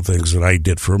powerful things that I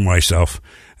did for myself.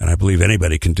 And I believe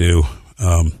anybody can do,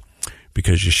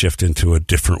 because you shift into a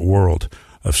different world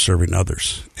of serving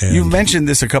others. And you've mentioned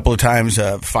this a couple of times,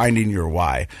 finding your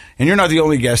why. And you're not the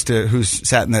only guest who's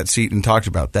sat in that seat and talked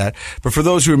about that. But for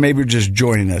those who are maybe just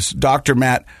joining us, Dr.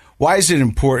 Matt, why is it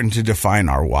important to define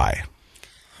our why?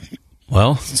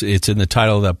 Well, it's in the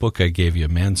title of that book I gave you,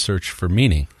 Man's Search for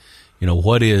Meaning.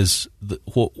 What's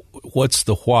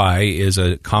the why is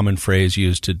a common phrase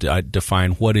used to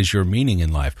define what is your meaning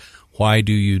in life. Why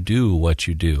do you do what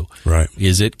you do? Right.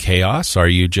 Is it chaos? Are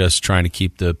you just trying to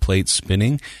keep the plate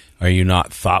spinning? Are you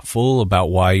not thoughtful about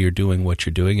why you're doing what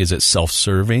you're doing? Is it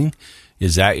self-serving?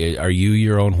 Are you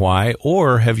your own why?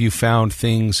 Or have you found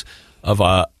things of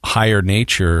a higher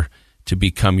nature to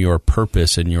become your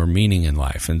purpose and your meaning in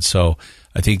life? And so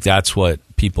I think that's what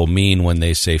people mean when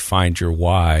they say find your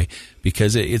why,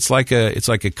 because it's like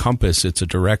a compass, it's a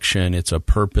direction, it's a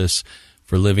purpose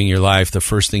for living your life. The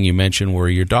first thing you mentioned were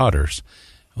your daughters.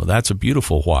 Well, that's a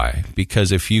beautiful why,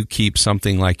 because if you keep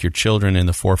something like your children in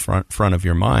the forefront of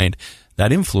your mind,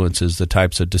 that influences the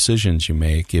types of decisions you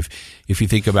make. If you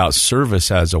think about service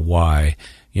as a why,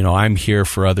 I'm here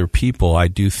for other people, I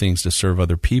do things to serve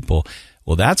other people.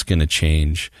 Well, that's going to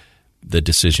change the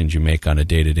decisions you make on a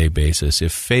day-to-day basis.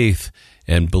 If faith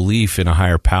and belief in a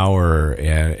higher power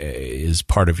is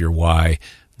part of your why,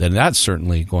 then that's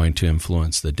certainly going to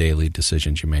influence the daily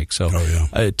decisions you make. So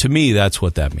to me, that's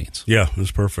what that means. Yeah, that's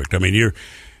perfect. I mean,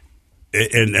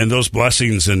 and those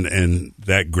blessings and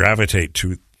that gravitate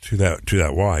to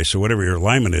that why. So whatever your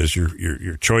alignment is,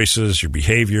 your choices, your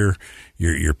behavior,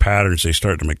 your patterns, they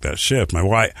start to make that shift. My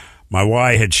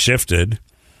why had shifted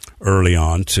early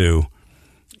on to,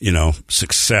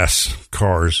 success,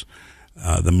 cars,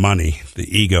 the money,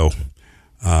 the ego,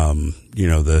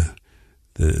 the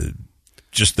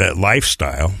just that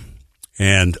lifestyle.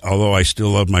 And although I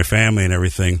still love my family and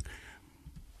everything,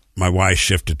 my why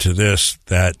shifted to this.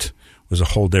 That was a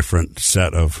whole different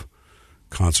set of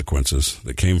consequences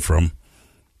that came from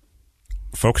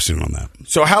focusing on that.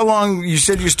 So how long, you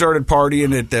said you started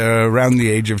partying at around the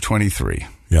age of 23.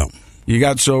 Yeah. You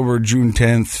got sober June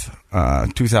 10th,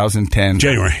 2010.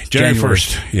 January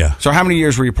 1st. Yeah. So how many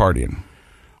years were you partying?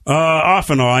 Off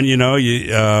and on,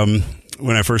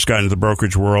 when I first got into the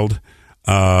brokerage world,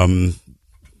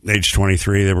 age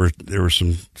 23, there were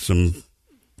some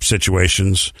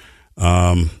situations,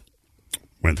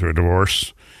 went through a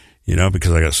divorce,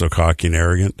 because I got so cocky and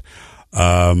arrogant.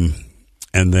 And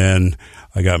then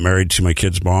I got married to my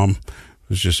kid's mom, who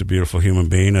was just a beautiful human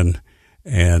being.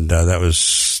 And that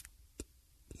was,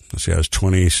 I was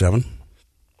 27.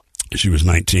 She was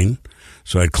 19.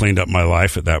 So I'd cleaned up my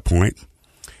life at that point.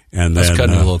 And that's then,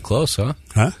 cutting a little close, huh?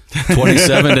 Huh?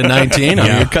 27 to 19. I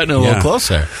mean, you're cutting a little close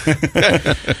there.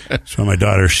 So my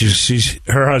daughter,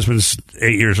 her husband's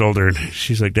 8 years older, and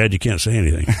she's like, "Dad, you can't say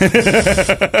anything."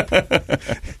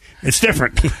 It's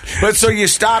different. But so you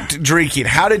stopped drinking.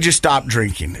 How did you stop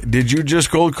drinking? Did you just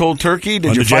go cold turkey? Did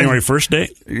On you the January 1st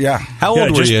date? Yeah. How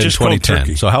old were you in just cold 2010?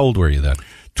 turkey. So how old were you then?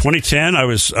 2010, I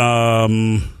was,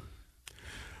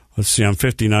 let's see, I'm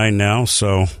 59 now,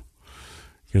 so you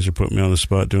guys are putting me on the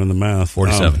spot doing the math.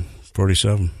 47.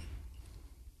 47.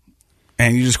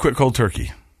 And you just quit cold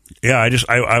turkey. Yeah,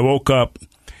 I woke up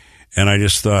and I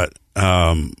just thought,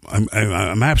 I'm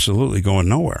absolutely going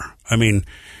nowhere. I mean,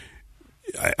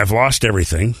 I've lost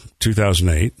everything,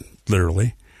 2008,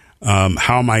 literally.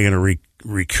 How am I going to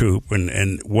recoup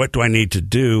and what do I need to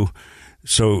do?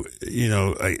 So,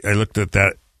 I looked at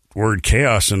that word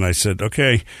chaos and I said,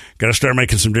 okay, got to start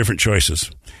making some different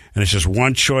choices. And it's just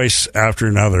one choice after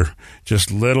another, just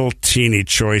little teeny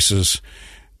choices,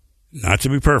 not to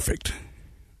be perfect,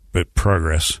 but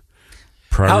progress.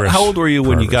 How old were you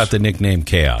when you got the nickname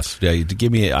Chaos?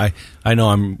 Give me, I know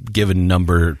I'm giving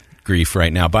number grief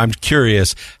right now, but I'm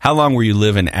curious, how long were you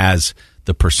living as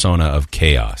the persona of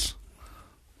Chaos?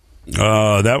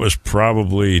 That was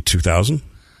probably 2000.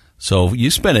 So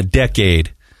you spent a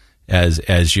decade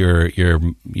as your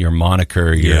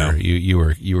moniker. You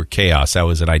were Chaos. That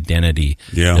was an identity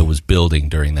that was building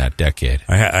during that decade.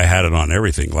 I had it on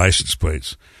everything, license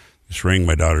plates. This ring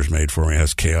my daughter's made for me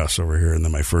has Chaos over here, and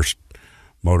then my first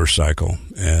motorcycle.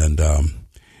 And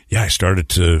I started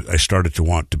to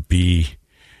want to be.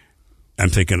 I'm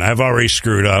thinking I've already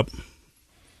screwed up,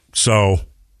 so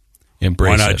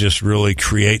embrace why not it. just really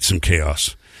create some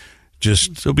chaos?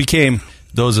 So it became.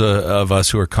 Those of us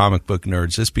who are comic book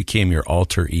nerds, this became your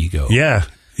alter ego. Yeah,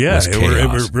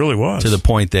 it really was. To the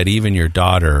point that even your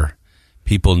daughter,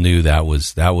 people knew that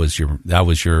was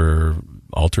your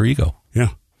alter ego. Yeah,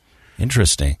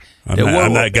 interesting. I'm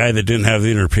that guy that didn't have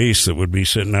the inner peace that would be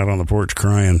sitting out on the porch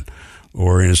crying,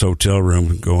 or in his hotel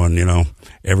room going,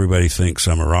 everybody thinks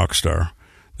I'm a rock star.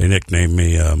 They nicknamed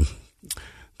me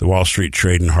the Wall Street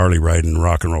trading, Harley riding,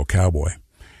 rock and roll cowboy.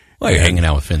 Well, you're hanging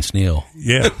out with Vince Neil.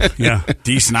 Yeah.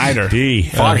 D. Snyder. D.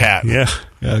 Fog hat.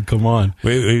 Yeah, come on.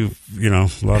 We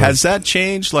Has that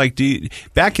changed? Like,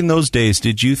 back in those days,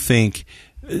 did you think?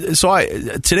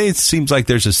 Today it seems like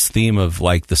there's this theme of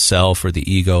like the self or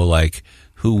the ego, like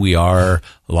who we are.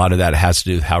 A lot of that has to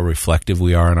do with how reflective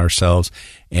we are on ourselves.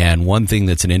 And one thing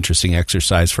that's an interesting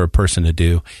exercise for a person to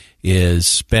do is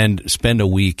spend a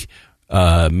week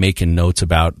making notes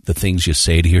about the things you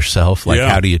say to yourself, like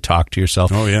how do you talk to yourself,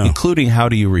 including how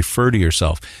do you refer to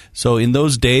yourself. So in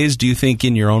those days, do you think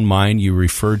in your own mind you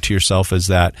referred to yourself as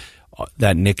that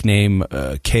nickname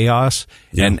Chaos?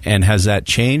 Yeah. And has that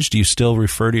changed? Do you still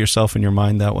refer to yourself in your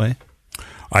mind that way?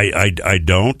 I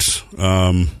don't.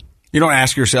 You don't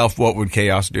ask yourself, what would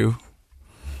Chaos do?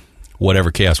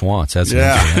 Whatever Chaos wants. That's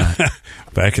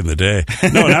Back in the day.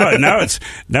 No, now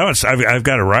it's I've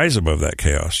got to rise above that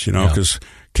chaos, because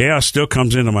chaos still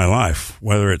comes into my life,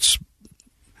 whether it's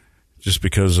just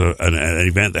because of an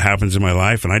event that happens in my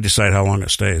life, and I decide how long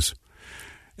it stays.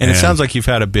 And it sounds like you've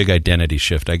had a big identity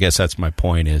shift. I guess that's my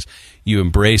point, is you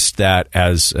embraced that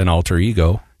as an alter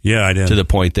ego. Yeah, I did. To the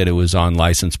point that it was on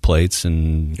license plates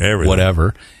and everything.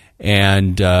 Whatever.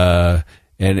 And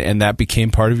that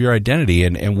became part of your identity.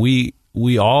 And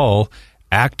we all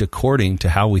act according to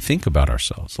how we think about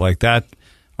ourselves. Like that,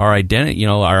 our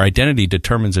identity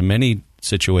determines in many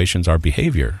situations our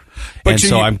behavior. But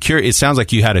I'm curious, it sounds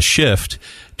like you had a shift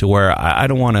to where I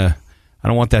don't want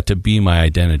that to be my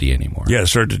identity anymore. Yeah, it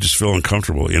started to just feel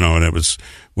uncomfortable, and it was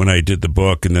when I did the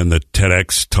book and then the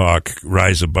TEDx talk,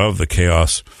 Rise Above the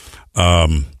Chaos,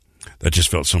 that just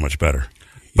felt so much better.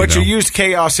 But you used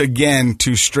chaos again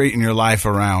to straighten your life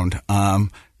around,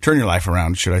 turn your life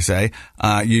around, should I say.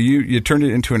 You turned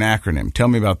it into an acronym. Tell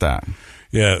me about that.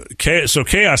 Yeah, so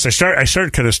chaos, I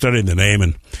started kind of studying the name,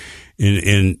 and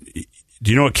in do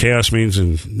you know what chaos means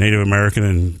in Native American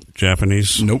and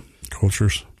Japanese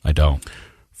cultures? I don't.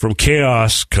 From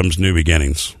chaos comes new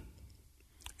beginnings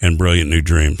and brilliant new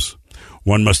dreams.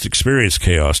 One must experience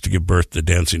chaos to give birth to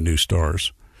dancing new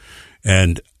stars.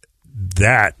 And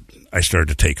that I started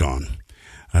to take on.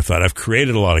 I thought, I've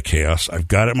created a lot of chaos. I've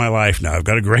got it in my life now. I've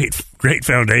got a great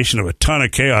foundation of a ton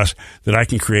of chaos that I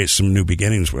can create some new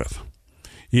beginnings with.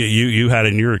 You had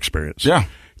it in your experience. Yeah.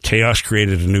 Chaos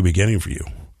created a new beginning for you.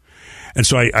 And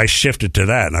so I shifted to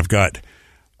that, and I've got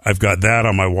that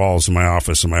on my walls in my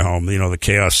office in my home. The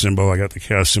chaos symbol. I got the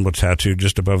chaos symbol tattooed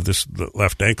just above the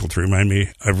left ankle to remind me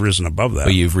I've risen above that.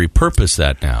 But you've repurposed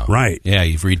that now. Right. Yeah,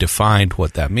 you've redefined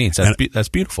what that means. That's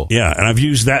beautiful. Yeah, and I've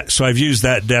used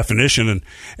that definition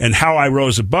and how I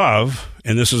rose above,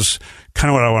 and this is kind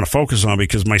of what I want to focus on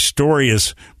because my story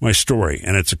is my story,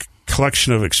 and it's a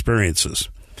collection of experiences.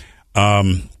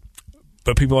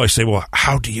 but people always say, well,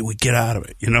 how do we get out of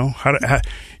it? You know,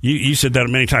 you said that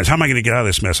many times. How am I going to get out of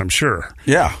this mess? I'm sure.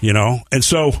 Yeah. You know, and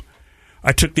so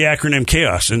I took the acronym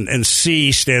CHAOS, and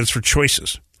C stands for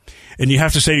choices. And you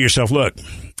have to say to yourself, look,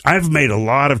 I've made a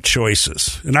lot of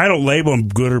choices, and I don't label them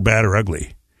good or bad or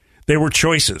ugly. They were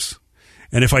choices.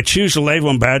 And if I choose to label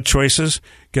them bad choices,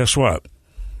 guess what?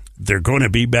 They're going to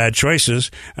be bad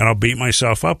choices, and I'll beat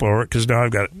myself up over it because now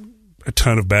I've got a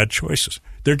ton of bad choices.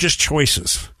 They're just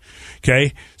choices.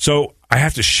 Okay? So I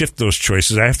have to shift those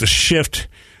choices. I have to shift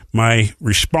my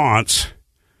response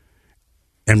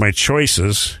and my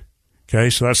choices.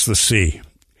 Okay? So that's the C.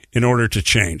 In order to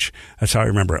change. That's how I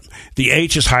remember it. The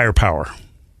H is higher power.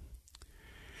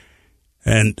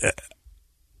 And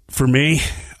for me,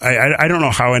 I don't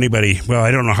know how anybody,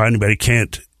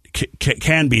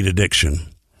 can beat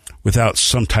addiction without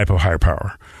some type of higher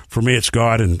power. For me, it's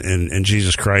God and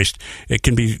Jesus Christ. It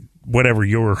can be whatever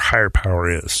your higher power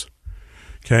is.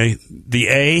 Okay? The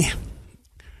A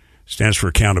stands for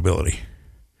accountability.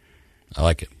 I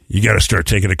like it. You got to start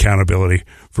taking accountability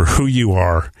for who you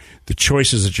are, the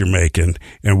choices that you're making,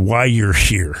 and why you're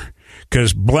here.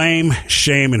 Because blame,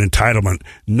 shame, and entitlement,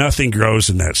 nothing grows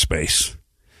in that space.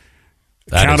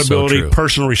 That Accountability, is so true.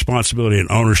 personal responsibility,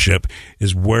 and ownership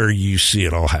is where you see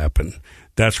it all happen.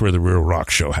 That's where the real rock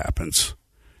show happens.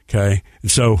 Okay?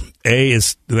 And so A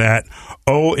is that.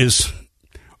 O is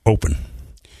open.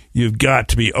 You've got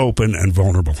to be open and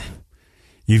vulnerable.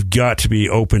 You've got to be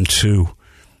open to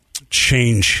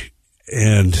change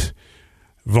and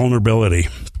vulnerability.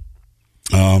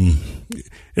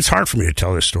 It's hard for me to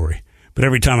tell this story, but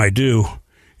every time I do,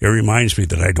 it reminds me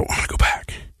that I don't want to go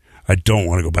back. I don't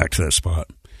want to go back to that spot.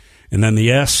 And then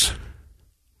the S,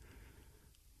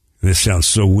 this sounds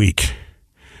so weak,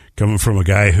 coming from a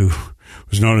guy who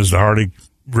was known as the Harley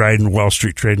riding, Wall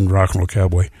Street trading rock and roll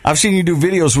cowboy. I've seen you do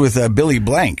videos with Billy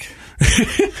Blank.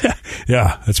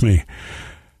 Yeah, that's me.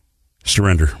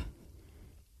 Surrender.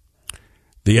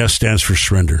 The S stands for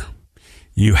surrender.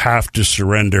 You have to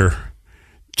surrender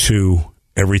to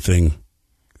everything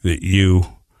that you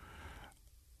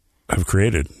have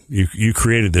created. You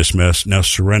created this mess. Now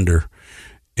surrender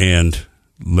and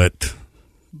let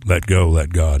go, let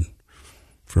God,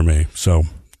 for me. So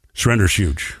surrender's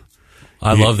huge.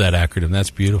 I love that acronym.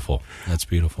 That's beautiful. That's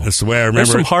beautiful. That's the way I remember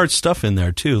There's some it. hard stuff in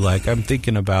there, too. Like, I'm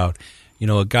thinking about,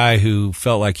 a guy who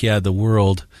felt like he had the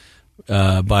world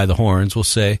by the horns, we'll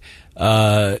say,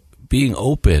 being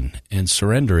open and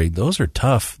surrendering. Those are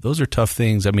tough. Those are tough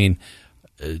things. I mean,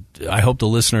 I hope the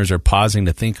listeners are pausing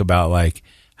to think about, like,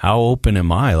 how open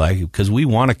am I? Like, because we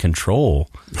want to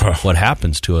control what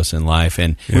happens to us in life,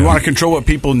 and we want to control what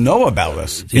people know about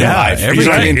us in life. everything. You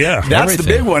know what I mean? Yeah, that's everything.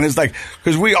 the big one. Is like,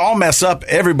 because we all mess up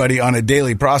everybody on a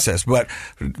daily process, but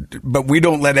we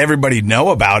don't let everybody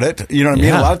know about it. You know what I mean?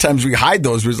 Yeah. A lot of times we hide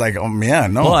those. We're like, oh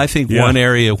man, no. Well, I think one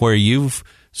area where you've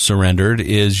surrendered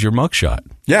is your mugshot.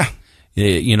 Yeah.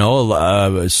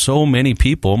 So many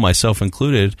people, myself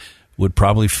included, would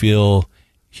probably feel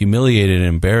humiliated and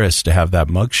embarrassed to have that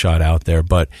mugshot out there.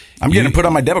 But I'm getting put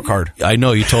on my debit card. I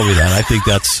know you told me that. I think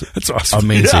that's awesome.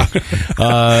 amazing.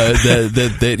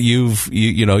 That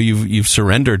you've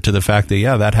surrendered to the fact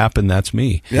that that happened. That's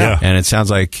me. Yeah. And it sounds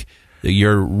like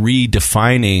your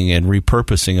redefining and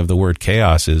repurposing of the word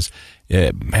chaos is,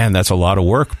 man, that's a lot of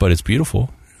work, but it's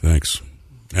beautiful. Thanks.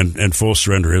 And full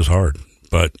surrender is hard,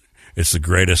 but it's the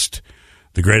greatest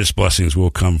blessings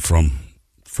will come from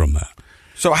that.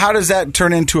 So how does that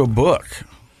turn into a book?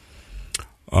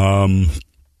 I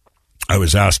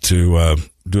was asked to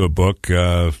do a book.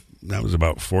 That was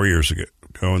about 4 years ago,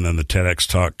 and then the TEDx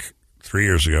talk 3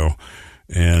 years ago.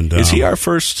 And Is he our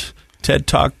first TED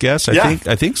Talk guest?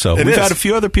 I think so. We've had a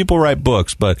few other people write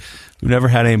books, but we've never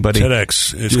had anybody.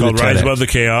 TEDx. It's do called the Rise TEDx. Above the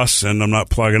Chaos, and I'm not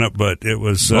plugging it, but it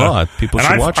was. People and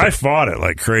should watch it. I fought it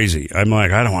like crazy. I'm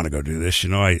like, I don't want to go do this.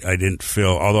 I didn't feel,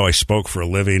 although I spoke for a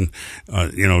living,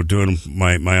 doing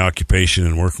my occupation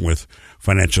and working with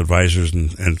financial advisors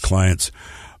and clients,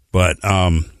 but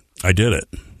I did it.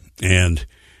 And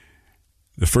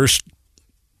the first,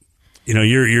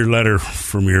 your letter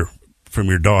from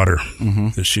your daughter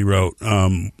that she wrote.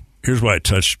 Here's why it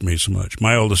touched me so much.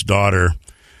 My oldest daughter,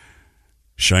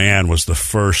 Cheyenne, was the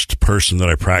first person that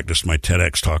I practiced my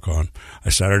TEDx talk on. I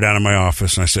sat her down in my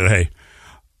office and I said, "Hey,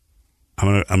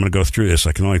 I'm gonna go through this.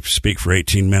 I can only speak for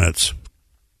 18 minutes.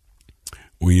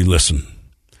 Will you listen?"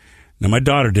 Now my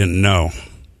daughter didn't know,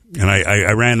 and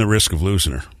I ran the risk of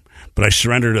losing her. But I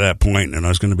surrendered at that point, and I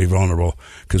was going to be vulnerable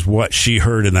because what she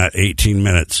heard in that 18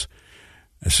 minutes.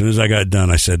 As soon as I got done,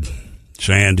 I said,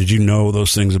 "Cheyenne, did you know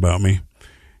those things about me?"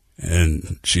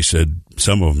 And she said,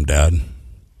 "Some of them, Dad."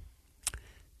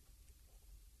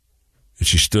 And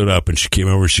she stood up and she came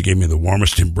over. She gave me the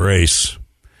warmest embrace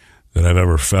that I've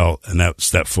ever felt. And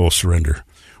that's that full surrender.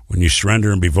 When you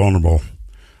surrender and be vulnerable,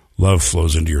 love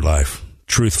flows into your life.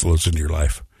 Truth flows into your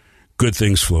life. Good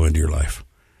things flow into your life.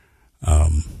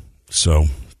 So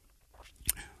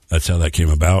that's how that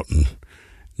came about. And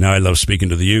now I love speaking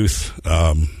to the youth.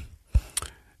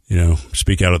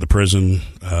 Speak out at the prison.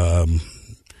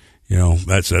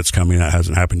 That's coming. That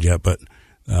hasn't happened yet, but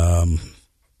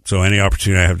so any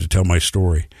opportunity I have to tell my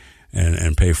story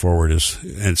and pay forward is.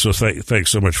 And so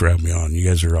thanks so much for having me on. You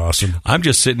guys are awesome. I'm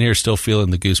just sitting here still feeling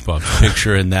the goosebumps,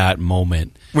 picturing that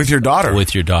moment with your daughter.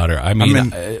 I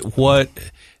mean, what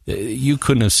you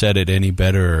couldn't have said it any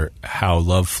better. How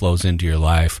love flows into your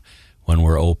life when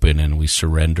we're open and we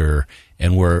surrender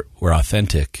and we're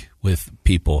authentic with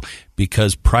people.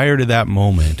 Because prior to that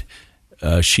moment,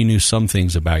 she knew some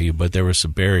things about you, but there was a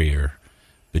barrier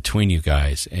between you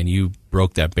guys, and you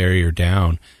broke that barrier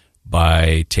down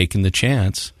by taking the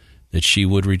chance that she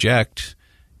would reject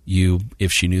you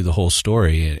if she knew the whole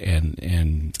story,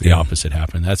 and the opposite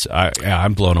happened.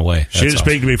 I'm blown away. She didn't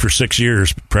speak to me for 6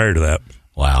 years prior to that.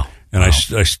 Wow. And I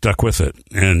stuck with it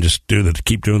and just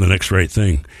keep doing the next right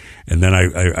thing. And then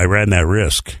I ran that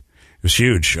risk. It was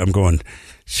huge. I'm going,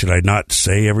 should I not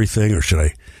say everything or should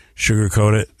I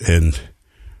sugarcoat it? And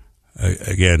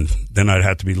again, then I'd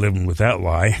have to be living with that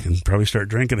lie and probably start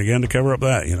drinking again to cover up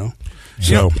that,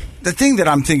 So the thing that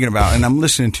I'm thinking about, and I'm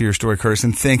listening to your story, Curtis,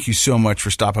 and thank you so much for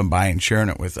stopping by and sharing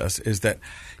it with us, is that,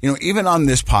 even on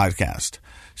this podcast,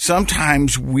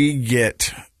 sometimes we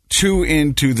get too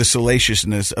into the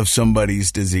salaciousness of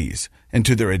somebody's disease and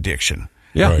to their addiction.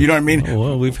 Yeah. You know what I mean?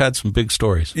 Well, we've had some big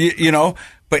stories.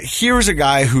 But here's a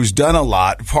guy who's done a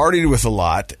lot, partied with a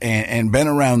lot, and been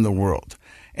around the world.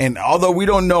 And although we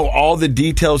don't know all the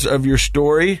details of your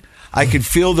story, I could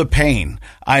feel the pain.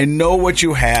 I know what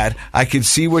you had. I could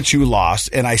see what you lost,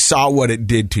 and I saw what it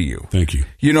did to you. Thank you.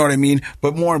 You know what I mean?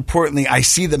 But more importantly, I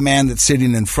see the man that's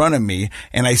sitting in front of me,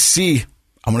 and I see,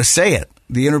 I'm going to say it,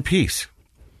 the inner peace.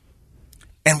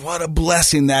 And what a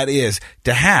blessing that is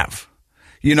to have.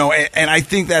 And I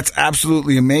think that's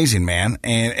absolutely amazing, man.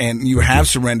 And you have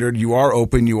surrendered. You are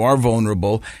open. You are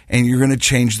vulnerable. And you're going to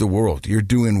change the world. You're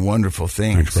doing wonderful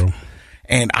things. Thanks, bro.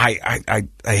 And I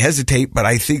hesitate, but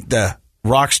I think the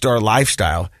rock star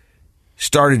lifestyle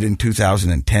started in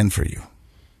 2010 for you.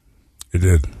 It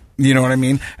did. You know what I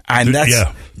mean? And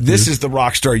this is the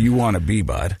rock star you want to be,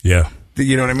 bud. Yeah.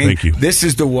 You know what I mean? Thank you. This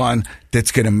is the one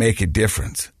that's going to make a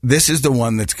difference. This is the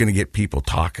one that's going to get people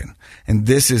talking. And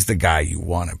this is the guy you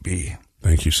want to be.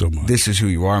 Thank you so much. This is who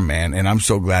you are, man. And I'm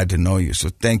so glad to know you. So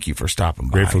thank you for stopping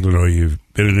by. Grateful to know you.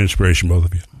 You've been an inspiration, both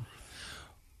of you.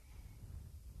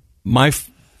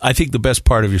 I think the best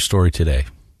part of your story today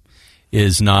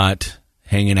is not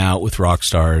hanging out with rock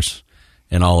stars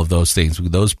and all of those things.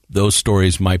 Those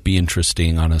stories might be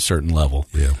interesting on a certain level.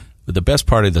 Yeah. But the best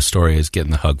part of the story is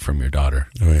getting the hug from your daughter.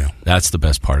 Oh, yeah. That's the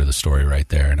best part of the story right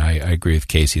there. And I agree with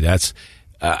Casey.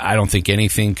 I don't think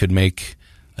anything could make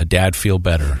a dad feel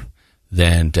better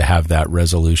than to have that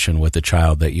resolution with a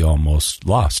child that you almost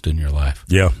lost in your life.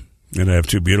 Yeah. And I have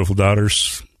two beautiful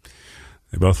daughters.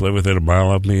 They both live within a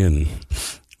mile of me, and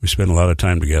we spend a lot of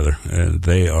time together. And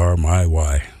they are my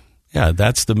why. Yeah,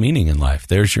 that's the meaning in life.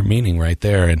 There's your meaning right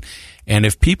there. And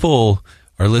if people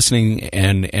are listening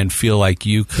and feel like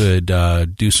you could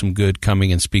do some good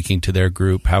coming and speaking to their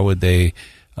group, how would they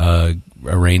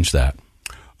arrange that?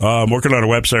 I'm working on a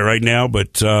website right now,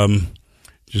 but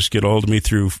just get a hold of me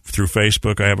through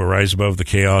Facebook. I have a Rise Above the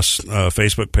Chaos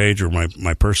Facebook page or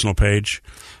my personal page.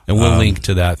 And we'll link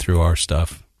to that through our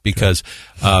stuff because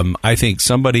I think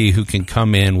somebody who can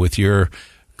come in with your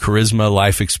charisma,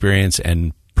 life experience,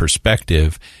 and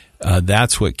perspective,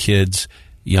 that's what kids,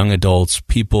 young adults,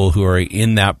 people who are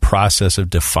in that process of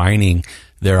defining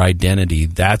their identity,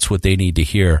 that's what they need to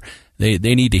hear. They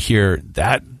need to hear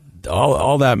that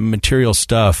all that material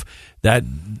stuff that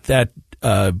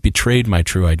betrayed my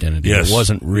true identity. Yes. It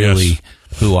wasn't really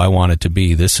who I wanted to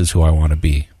be. This is who I want to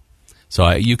be. So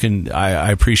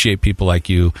I appreciate people like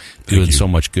you doing so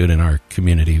much good in our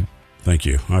community. Thank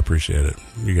you. I appreciate it.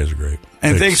 You guys are great.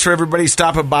 And thanks for everybody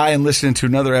stopping by and listening to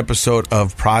another episode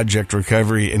of Project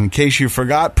Recovery. In case you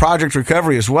forgot, Project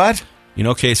Recovery is what? You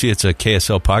know, Casey, it's a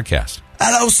KSL podcast.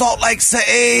 Hello, Salt Lake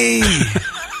City!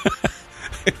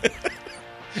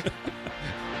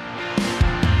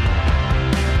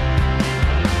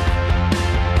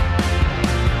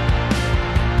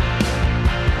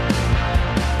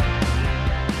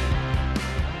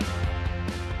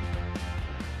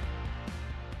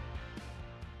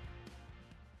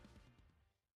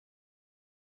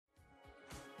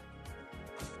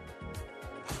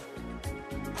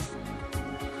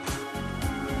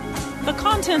 The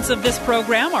contents of this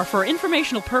program are for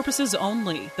informational purposes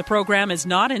only. The program is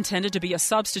not intended to be a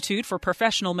substitute for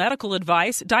professional medical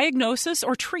advice, diagnosis,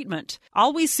 or treatment.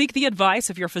 Always seek the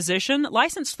advice of your physician,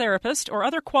 licensed therapist, or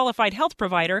other qualified health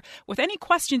provider with any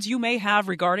questions you may have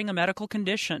regarding a medical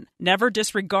condition. Never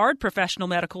disregard professional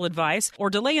medical advice or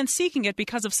delay in seeking it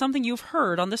because of something you've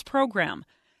heard on this program.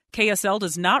 KSL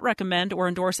does not recommend or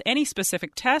endorse any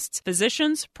specific tests,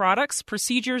 physicians, products,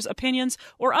 procedures, opinions,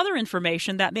 or other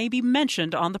information that may be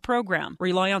mentioned on the program.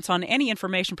 Reliance on any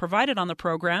information provided on the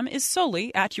program is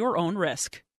solely at your own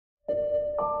risk.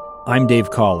 I'm Dave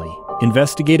Cawley,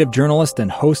 investigative journalist and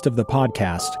host of the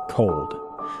podcast Cold.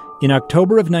 In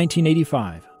October of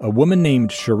 1985, a woman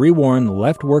named Cherie Warren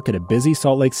left work at a busy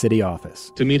Salt Lake City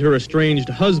office to meet her estranged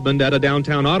husband at a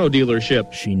downtown auto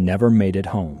dealership. She never made it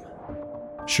home.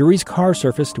 Cherie's car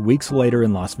surfaced weeks later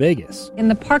in Las Vegas. In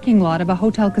the parking lot of a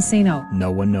hotel casino.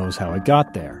 No one knows how it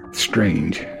got there.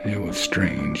 Strange. It was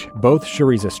strange. Both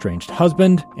Cherie's estranged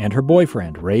husband and her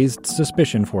boyfriend raised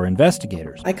suspicion for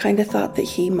investigators. I kind of thought that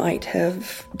he might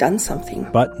have done something.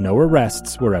 But no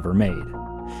arrests were ever made.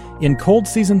 In Cold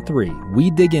Season 3,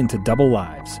 we dig into double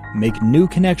lives, make new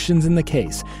connections in the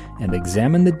case, and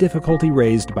examine the difficulty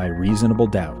raised by reasonable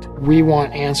doubt. We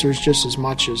want answers just as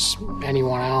much as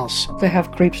anyone else. They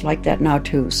have creeps like that now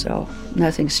too, so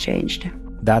nothing's changed.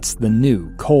 That's the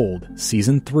new Cold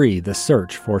Season 3, The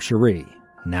Search for Cherie.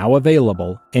 Now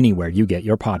available anywhere you get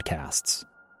your podcasts.